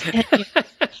here.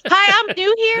 Hi, I'm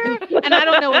new here. And I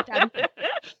don't know what that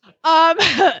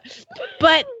means.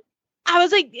 But I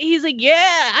was like, he's like,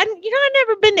 yeah, I've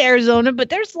never been to Arizona, but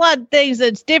there's a lot of things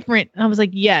that's different. And I was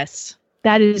like, yes,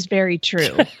 that is very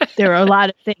true. There are a lot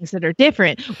of things that are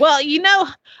different. Well,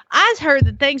 I heard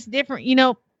that things different,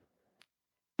 y'all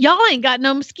ain't got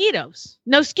no mosquitoes,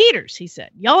 no skeeters, he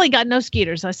said. Y'all ain't got no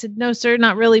skeeters. I said, no, sir,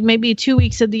 not really. Maybe 2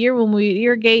 weeks of the year when we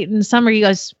irrigate in the summer. He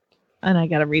goes, and I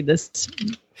got to read this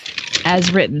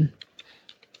as written.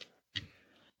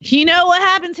 You know what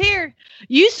happens here?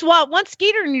 You swat one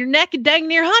skeeter in your neck and dang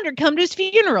near 100 come to his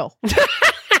funeral.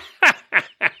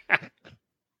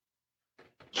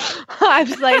 I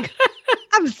was like,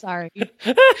 I'm sorry.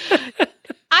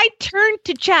 I turned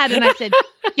to Chad and I said,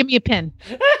 give me a pen.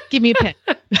 Give me a pen.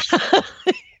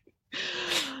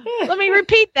 Let me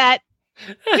repeat that.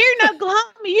 Here in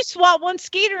Oklahoma, you swat one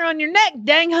skeeter on your neck,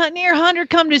 dang near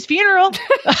 100 come to his funeral.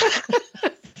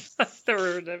 I've never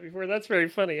heard that before. That's very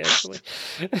funny, actually.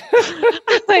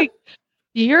 Like,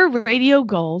 you're radio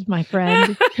gold, my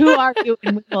friend. Who are you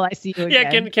and when will I see you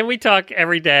again? Yeah, can we talk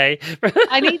every day?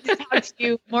 I need to talk to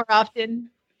you more often.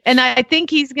 And I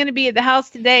think he's going to be at the house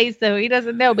today, so he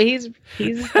doesn't know, but he's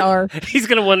a star. He's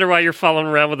going to wonder why you're following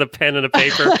around with a pen and a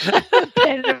paper.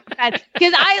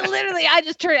 Because I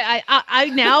just turn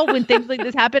I now when things like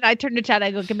this happen, I turn to Chad.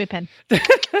 I go, give me a pen.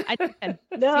 I take a pen.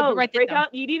 No, break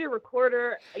out. You need a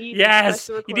recorder. Yes,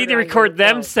 you need to record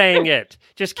them saying it.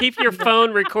 Just keep your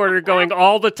phone recorder going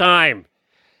all the time.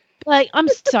 Like, I'm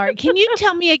sorry. Can you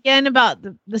tell me again about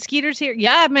the Skeeters here?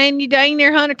 Yeah, man, you dang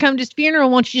near Hunter come to his funeral.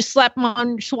 Won't you just swap him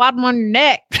on your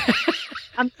neck?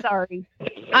 I'm sorry.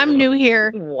 I'm new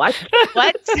here. What?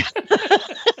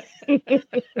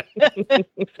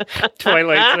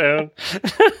 Twilight Zone.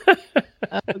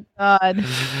 Oh, God.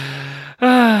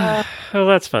 Well,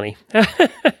 that's funny.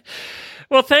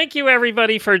 Well, thank you,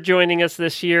 everybody, for joining us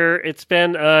this year. It's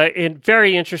been a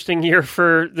very interesting year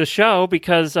for the show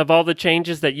because of all the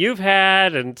changes that you've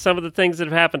had and some of the things that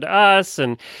have happened to us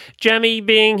and Jemmy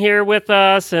being here with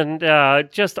us and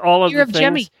just all of the things.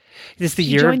 Jemmy. It's the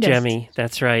year of Jemmy.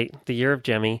 That's right. The year of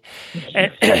Jemmy.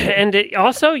 And it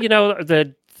also,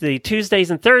 the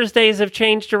Tuesdays and Thursdays have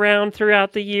changed around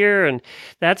throughout the year, and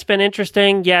that's been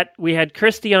interesting. Yet we had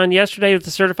Christy on yesterday with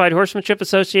the Certified Horsemanship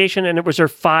Association, and it was her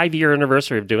 5-year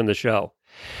anniversary of doing the show.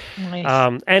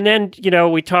 Nice. And then,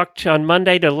 we talked on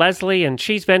Monday to Leslie, and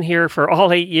she's been here for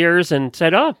all 8 years and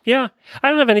said, oh, yeah, I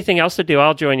don't have anything else to do.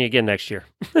 I'll join you again next year.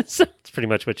 So that's pretty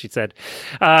much what she said.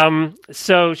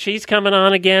 So she's coming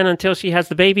on again until she has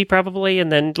the baby probably,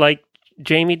 and then like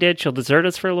Jamie did, she'll desert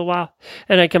us for a little while,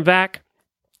 and I come back.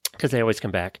 Because they always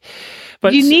come back.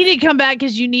 But you need to come back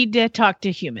because you need to talk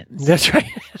to humans. That's right.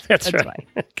 That's right.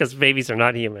 Because babies are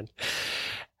not human.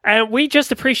 And we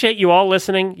just appreciate you all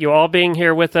listening, you all being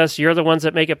here with us. You're the ones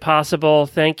that make it possible.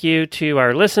 Thank you to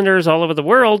our listeners all over the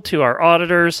world, to our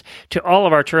auditors, to all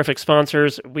of our terrific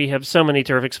sponsors. We have so many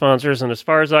terrific sponsors. And as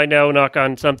far as I know, knock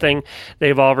on something,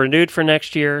 they've all renewed for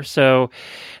next year. So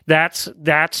that's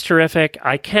terrific.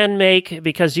 I can make,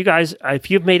 because you guys, if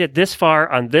you've made it this far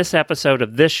on this episode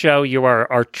of this show, you are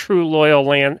our true loyal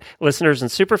listeners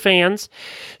and super fans.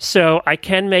 So I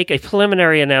can make a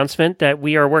preliminary announcement that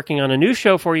we are working on a new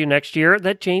show for you next year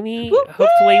that Jamie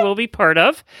hopefully will be part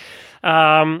of.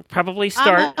 Probably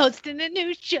start. I'm hosting a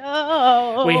new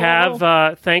show. We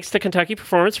have, thanks to Kentucky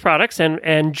Performance Products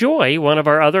and Joy, one of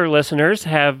our other listeners,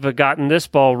 have gotten this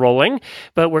ball rolling.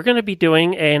 But we're going to be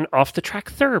doing an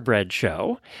off-the-track thoroughbred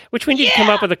show, which we need to come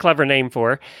up with a clever name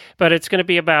for. But it's going to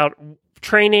be about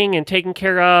training and taking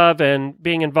care of and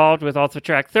being involved with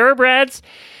off-the-track thoroughbreds.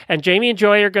 And Jamie and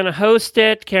Joy are going to host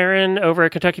it. Karen over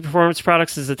at Kentucky Performance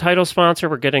Products is the title sponsor.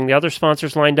 We're getting the other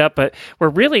sponsors lined up, but we're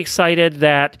really excited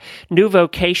that New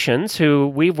Vocations, who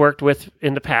we've worked with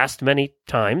in the past many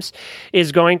times,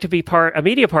 is going to be a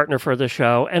media partner for the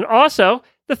show. And also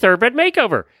the Thoroughbred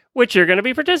Makeover, which you're going to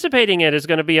be participating in, is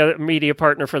going to be a media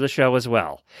partner for the show as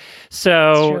well.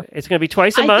 So it's going to be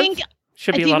twice a month.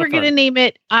 I think we're going to name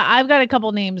it. I've got a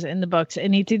couple names in the books,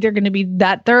 and it's either going to be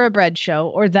That Thoroughbred Show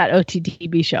or That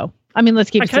OTTB Show. I mean,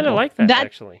 let's keep it simple. I kind of like that,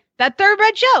 actually. That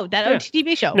Thoroughbred Show, that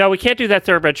OTTB Show. No, we can't do That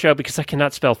Thoroughbred Show because I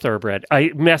cannot spell thoroughbred.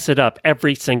 I mess it up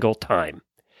every single time.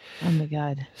 Oh, my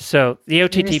God. So the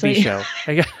OTTB show.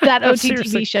 That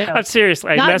OTTB show. I'm serious.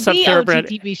 I Not mess up thoroughbred.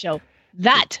 OTTB show.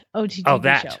 That OTTB show. Oh,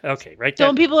 that. Show. Okay, right there. So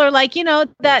when people are like,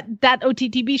 that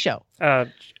OTTB show.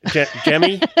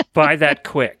 Jemmy, buy that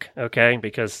quick, okay?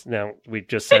 Because now we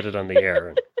just said it on the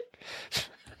air.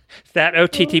 That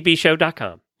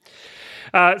OTTBshow.com.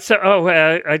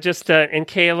 I just, and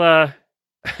Kayla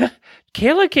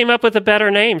came up with a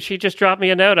better name. She just dropped me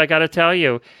a note, I got to tell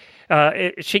you.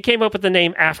 She came up with the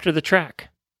name After the Track.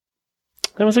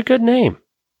 That was a good name.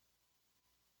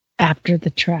 After the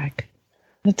Track.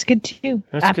 That's good too.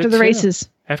 That's after good the too. Races.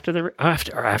 After the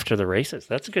races.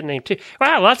 That's a good name too.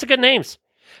 Wow, lots of good names.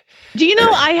 Do you know,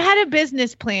 I had a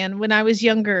business plan when I was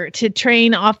younger to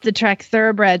train off the track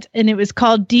thoroughbreds, and it was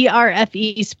called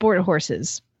DRFE Sport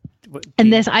Horses.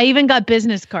 And I even got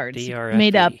business cards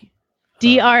made up.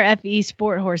 DRFE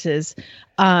Sport Horses,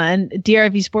 and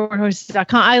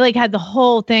DRFeSportHorses.com. I had the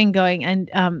whole thing going, and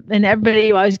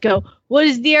everybody always go, "What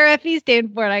does DRFE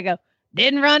stand for?" And I go,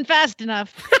 "Didn't run fast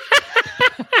enough."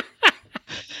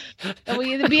 So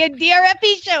we either be a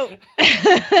DRFE show.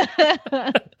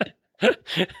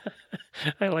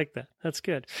 I like that. That's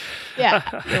good.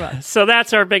 Yeah. So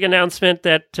that's our big announcement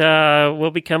that will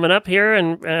be coming up here,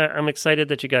 and I'm excited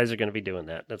that you guys are going to be doing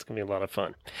that. That's going to be a lot of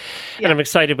fun. Yeah. And I'm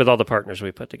excited with all the partners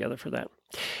we put together for that.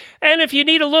 And if you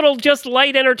need a little just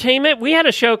light entertainment, we had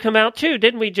a show come out too,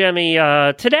 didn't we, Jemmy,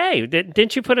 today?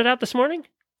 Didn't you put it out this morning?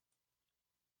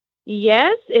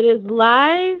 Yes, it is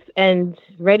live and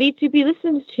ready to be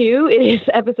listened to. It is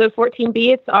episode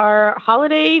 14B. It's our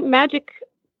holiday magic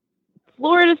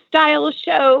Florida style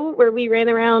show where we ran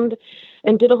around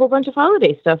and did a whole bunch of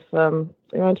holiday stuff around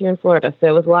here in Florida. So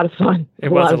it was a lot of fun.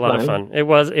 It was a lot of fun. It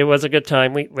was a good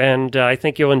time. And I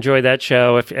think you'll enjoy that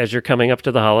show as you're coming up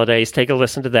to the holidays. Take a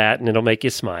listen to that and it'll make you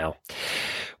smile.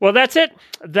 Well, that's it.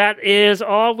 That is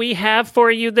all we have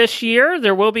for you this year.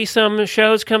 There will be some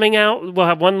shows coming out. We'll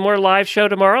have one more live show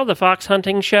tomorrow, the Fox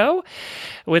Hunting Show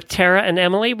with Tara and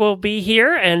Emily will be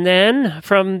here. And then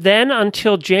from then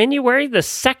until January the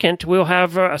 2nd, we'll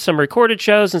have some recorded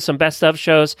shows and some best of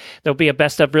shows. There'll be a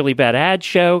best of really bad ad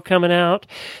show coming out.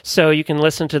 So you can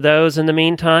listen to those in the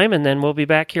meantime. And then we'll be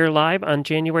back here live on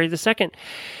January the 2nd.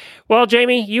 Well,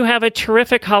 Jamie, you have a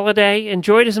terrific holiday.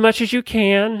 Enjoy it as much as you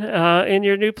can in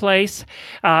your new place.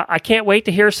 I can't wait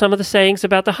to hear some of the sayings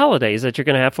about the holidays that you're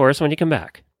going to have for us when you come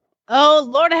back. Oh,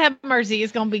 Lord have mercy.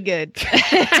 It's going to be good.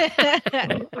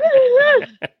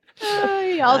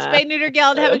 Y'all spay, neuter,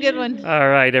 gallon. Have a good one. All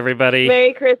right, everybody.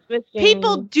 Merry Christmas, Jamie.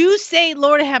 People do say,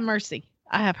 Lord have mercy.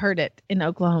 I have heard it in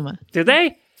Oklahoma. Do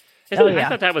they? Oh, yeah. I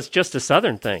thought that was just a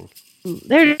Southern thing.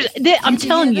 I'm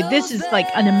telling you, this is like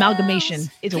an amalgamation.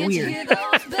 It's weird.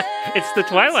 It's the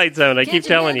Twilight Zone. I keep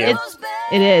telling you.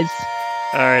 It is.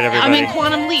 All right, everybody. I'm in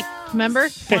Quantum Leap. Remember?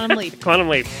 Quantum Leap. Quantum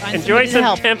Leap. Find Enjoy some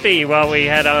help. Tempe while we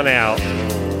head on out.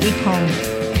 Leap home.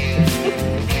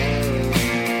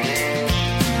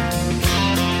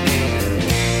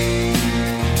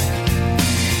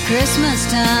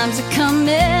 Christmas time's a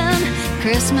coming.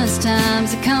 Christmas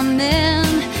time's a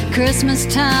coming. Christmas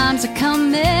time's a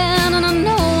coming, and I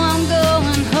know I'm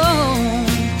going home.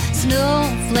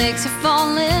 Snowflakes are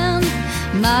falling,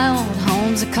 my old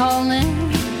home's a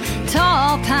calling.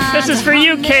 Tall pines. This is for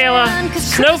you, Kayla.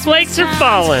 Snowflakes are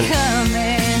falling.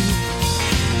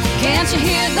 Can't you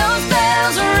hear those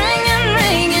bells ringing,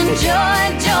 ringing?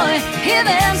 Joy, joy, hear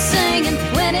them singing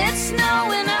when it's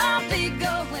snowing.